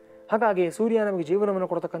ಆಗಿರ್ತಾರೆ. ಹಾಗಾಗಿ ಸೂರ್ಯ ನಮಗೆ ಜೀವನವನ್ನು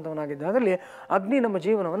ಕೊಡ್ತಕ್ಕಂಥವನಾಗಿದ್ದಾದಲ್ಲಿ ಅಗ್ನಿ ನಮ್ಮ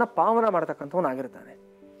ಜೀವನವನ್ನು ಪಾವನ ಮಾಡತಕ್ಕಂಥವನಾಗಿರ್ತಾನೆ.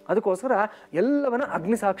 ಅದಕ್ಕೋಸ್ಕರ ಎಲ್ಲವನ್ನ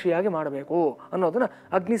ಅಗ್ನಿಸಾಕ್ಷಿಯಾಗಿ ಮಾಡಬೇಕು ಅನ್ನೋದನ್ನ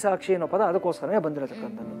ಅಗ್ನಿಸಾಕ್ಷಿ ಅನ್ನೋ ಪದ ಅದಕ್ಕೋಸ್ಕರನೇ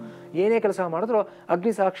ಬಂದಿರತಕ್ಕಂಥದ್ದು. ಏನೇ ಕೆಲಸ ಮಾಡಿದ್ರೂ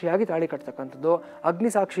ಅಗ್ನಿಸಾಕ್ಷಿಯಾಗಿ ತಾಳಿ ಕಟ್ತಕ್ಕಂಥದ್ದು,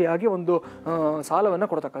 ಅಗ್ನಿಸಾಕ್ಷಿಯಾಗಿ ಒಂದು ಸಾಲವನ್ನು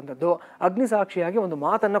ಕೊಡ್ತಕ್ಕಂಥದ್ದು, ಅಗ್ನಿಸಾಕ್ಷಿಯಾಗಿ ಒಂದು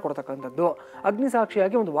ಮಾತನ್ನು ಕೊಡ್ತಕ್ಕಂಥದ್ದು,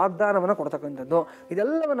 ಅಗ್ನಿಸಾಕ್ಷಿಯಾಗಿ ಒಂದು ವಾಗ್ದಾನವನ್ನು ಕೊಡ್ತಕ್ಕಂಥದ್ದು.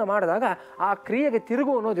 ಇದೆಲ್ಲವನ್ನ ಮಾಡಿದಾಗ ಆ ಕ್ರಿಯೆಗೆ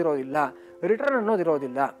ತಿರುಗು ಅನ್ನೋದಿರೋದಿಲ್ಲ, ರಿಟರ್ನ್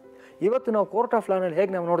ಅನ್ನೋದಿರೋದಿಲ್ಲ. ಇವತ್ತು ನಾವು ಕೋರ್ಟ್ ಆಫ್ ಲಾನಲ್ಲಿ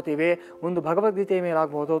ಹೇಗೆ ನಾವು ನೋಡ್ತೀವಿ, ಒಂದು ಭಗವದ್ಗೀತೆಯ ಮೇಲೆ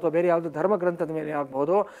ಆಗ್ಬೋದು ಅಥವಾ ಬೇರೆ ಯಾವುದೋ ಧರ್ಮ ಗ್ರಂಥದ ಮೇಲೆ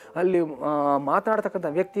ಆಗ್ಬೋದು, ಅಲ್ಲಿ ಮಾತನಾಡ್ತಕ್ಕಂಥ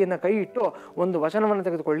ವ್ಯಕ್ತಿಯನ್ನು ಕೈ ಇಟ್ಟು ಒಂದು ವಚನವನ್ನು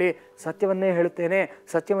ತೆಗೆದುಕೊಳ್ಳಿ, ಸತ್ಯವನ್ನೇ ಹೇಳುತ್ತೇನೆ,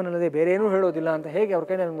 ಸತ್ಯವನ್ನಲ್ಲದೆ ಬೇರೇನೂ ಹೇಳೋದಿಲ್ಲ ಅಂತ ಹೇಗೆ ಅವ್ರ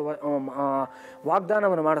ಕೈಯಲ್ಲಿ ಒಂದು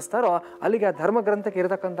ವಾಗ್ದಾನವನ್ನು ಮಾಡಿಸ್ತಾರೋ, ಅಲ್ಲಿಗೆ ಆ ಧರ್ಮ ಗ್ರಂಥಕ್ಕೆ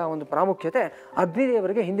ಇರತಕ್ಕಂಥ ಒಂದು ಪ್ರಾಮುಖ್ಯತೆ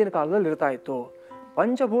ಅಗ್ನಿದೇವರಿಗೆ ಹಿಂದಿನ ಕಾಲದಲ್ಲಿ ಇರ್ತಾ ಇತ್ತು.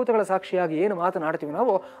 ಪಂಚಭೂತಗಳ ಸಾಕ್ಷಿಯಾಗಿ ಏನು ಮಾತನಾಡ್ತೀವಿ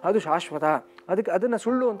ನಾವು ಅದು ಶಾಶ್ವತ. ಅದನ್ನು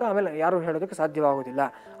ಸುಳ್ಳು ಅಂತ ಆಮೇಲೆ ಯಾರು ಹೇಳೋದಕ್ಕೆ ಸಾಧ್ಯವಾಗುವುದಿಲ್ಲ.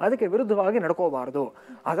 ಅದಕ್ಕೆ ವಿರುದ್ಧವಾಗಿ ನಡ್ಕೋಬಾರ್ದು.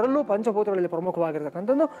 ಅದರಲ್ಲೂ ಪಂಚಭೂತಗಳಲ್ಲಿ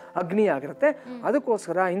ಪ್ರಮುಖವಾಗಿರ್ತಕ್ಕಂಥದ್ದು ಅಗ್ನಿ ಆಗಿರುತ್ತೆ.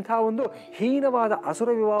 ಅದಕ್ಕೋಸ್ಕರ ಇಂಥ ಒಂದು ಹೀನವಾದ ಅಸುರ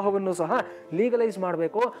ವಿವಾಹವನ್ನು ಸಹ ಲೀಗಲೈಸ್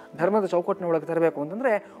ಮಾಡಬೇಕು, ಧರ್ಮದ ಚೌಕಟ್ಟಿನ ಒಳಗೆ ತರಬೇಕು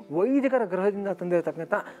ಅಂತಂದರೆ ವೈದಿಕರ ಗ್ರಹದಿಂದ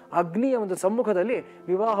ತಂದಿರತಕ್ಕಂಥ ಅಗ್ನಿಯ ಒಂದು ಸಮ್ಮುಖದಲ್ಲಿ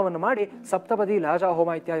ವಿವಾಹವನ್ನು ಮಾಡಿ ಸಪ್ತಪದಿ ಲಾಜಾ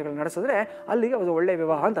ಹೋಮ ಇತ್ಯಾದಿಗಳು ನಡೆಸಿದ್ರೆ ಅಲ್ಲಿಗೆ ಅದು ಒಳ್ಳೆಯ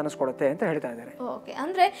ವಿವಾಹ ಅಂತ ಅನಿಸ್ಕೊಡುತ್ತೆ ಅಂತ ಹೇಳ್ತಾ ಇದ್ದಾರೆ. ಓಕೆ,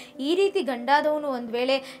 ಅಂದರೆ ಈ ರೀತಿ ಗಂಡಾದವನು ಒಂದು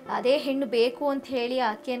ವೇಳೆ ಅದೇ ಹೆಣ್ಣು ಬೇಕು ಅಂತ ಹೇಳಿ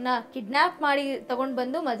ಆಕೆಯನ್ನು ಕಿಡ್ನ್ಯಾಪ್ ಮಾಡಿ ತಗೊಂಡು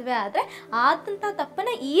ಬಂದು ಮದುವೆ ಆದರೆ ಆದಂಥ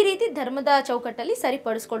ತಪ್ಪನ್ನು ಈ ರೀತಿ ಧರ್ಮದ ಚೌಕಟ್ಟಲ್ಲಿ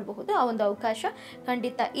ಸರಿಪಡಿಸ್ಕೊಳ್ಬಹುದು. ಆ ಒಂದು ಅವಕಾಶ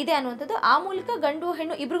ಖಂಡಿತ ಇದೆ ಅನ್ನುವಂಥದ್ದು. ಆ ಮೂಲಕ ಗಂಡು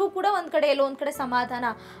ಹೆಣ್ಣು ಇಬ್ರಿಗೂ ಕೂಡ ಒಂದು ಕಡೆ ಎಲ್ಲೋ ಒಂದು ಕಡೆ ಸಮಾಧಾನ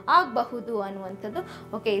ಆಗಬಹುದು ಅನ್ನುವಂಥದ್ದು.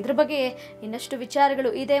 ಓಕೆ, ಇದ್ರ ಬಗ್ಗೆ ಇನ್ನಷ್ಟು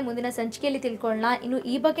ವಿಚಾರಗಳು ಇದೆ, ಮುಂದಿನ ಸಂಚಿಕೆಯಲ್ಲಿ ತಿಳ್ಕೊಳ್ಳೋಣ. ಇನ್ನು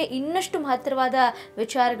ಈ ಬಗ್ಗೆ ಇನ್ನಷ್ಟು ಮಹತ್ತರವಾದ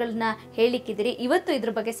ವಿಚಾರಗಳನ್ನ ಹೇಳಲಿಕ್ಕಿದ್ದೀರಿ. ಇವತ್ತು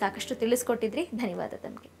ಇದ್ರ ಬಗ್ಗೆ ಸಾಕಷ್ಟು ತಿಳಿಸ್ಕೊಟ್ಟಿದ್ರಿ, ಧನ್ಯವಾದ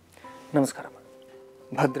ತಮಗೆ. ನಮಸ್ಕಾರ.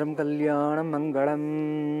 ಭದ್ರಂ ಕಲ್ಯಾಣಂ ಮಂಗಳಂ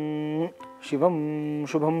ಶಿವಂ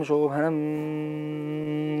ಶುಭಂ ಶೋಭನಂ.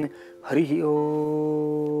 ಹರಿ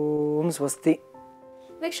ಓಂ ಸ್ವಸ್ತಿ.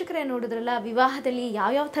 ವೀಕ್ಷಕರೇ, ನೋಡಿದ್ರಲ್ಲ, ವಿವಾಹದಲ್ಲಿ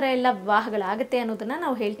ಯಾವ್ಯಾವ ಥರ ಎಲ್ಲ ವಿವಾಹಗಳಾಗುತ್ತೆ ಅನ್ನೋದನ್ನು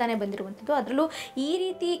ನಾವು ಹೇಳ್ತಾನೆ ಬಂದಿರುವಂಥದ್ದು. ಅದರಲ್ಲೂ ಈ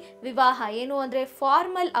ರೀತಿ ವಿವಾಹ ಏನು ಅಂದರೆ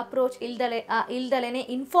ಫಾರ್ಮಲ್ ಅಪ್ರೋಚ್ ಇಲ್ದಲೇ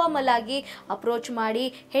ಇನ್ಫಾರ್ಮಲ್ ಆಗಿ ಅಪ್ರೋಚ್ ಮಾಡಿ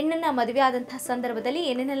ಹೆಣ್ಣನ್ನು ಮದುವೆ ಆದಂಥ ಸಂದರ್ಭದಲ್ಲಿ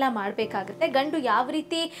ಏನೇನೆಲ್ಲ ಮಾಡಬೇಕಾಗುತ್ತೆ, ಗಂಡು ಯಾವ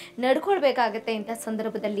ರೀತಿ ನಡ್ಕೊಳ್ಬೇಕಾಗತ್ತೆ ಇಂಥ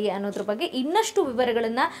ಸಂದರ್ಭದಲ್ಲಿ ಅನ್ನೋದ್ರ ಬಗ್ಗೆ ಇನ್ನಷ್ಟು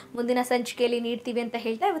ವಿವರಗಳನ್ನು ಮುಂದಿನ ಸಂಚಿಕೆಯಲ್ಲಿ ನೀಡ್ತೀವಿ ಅಂತ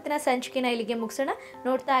ಹೇಳ್ತಾ ಇವತ್ತಿನ ಸಂಚಿಕೆನ ಇಲ್ಲಿಗೆ ಮುಗಿಸೋಣ.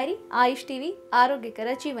 ನೋಡ್ತಾ ಇರಿ ಆಯುಷ್ ಟಿವಿ,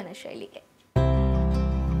 ಆರೋಗ್ಯಕರ ಜೀವನ ಶೈಲಿಗೆ.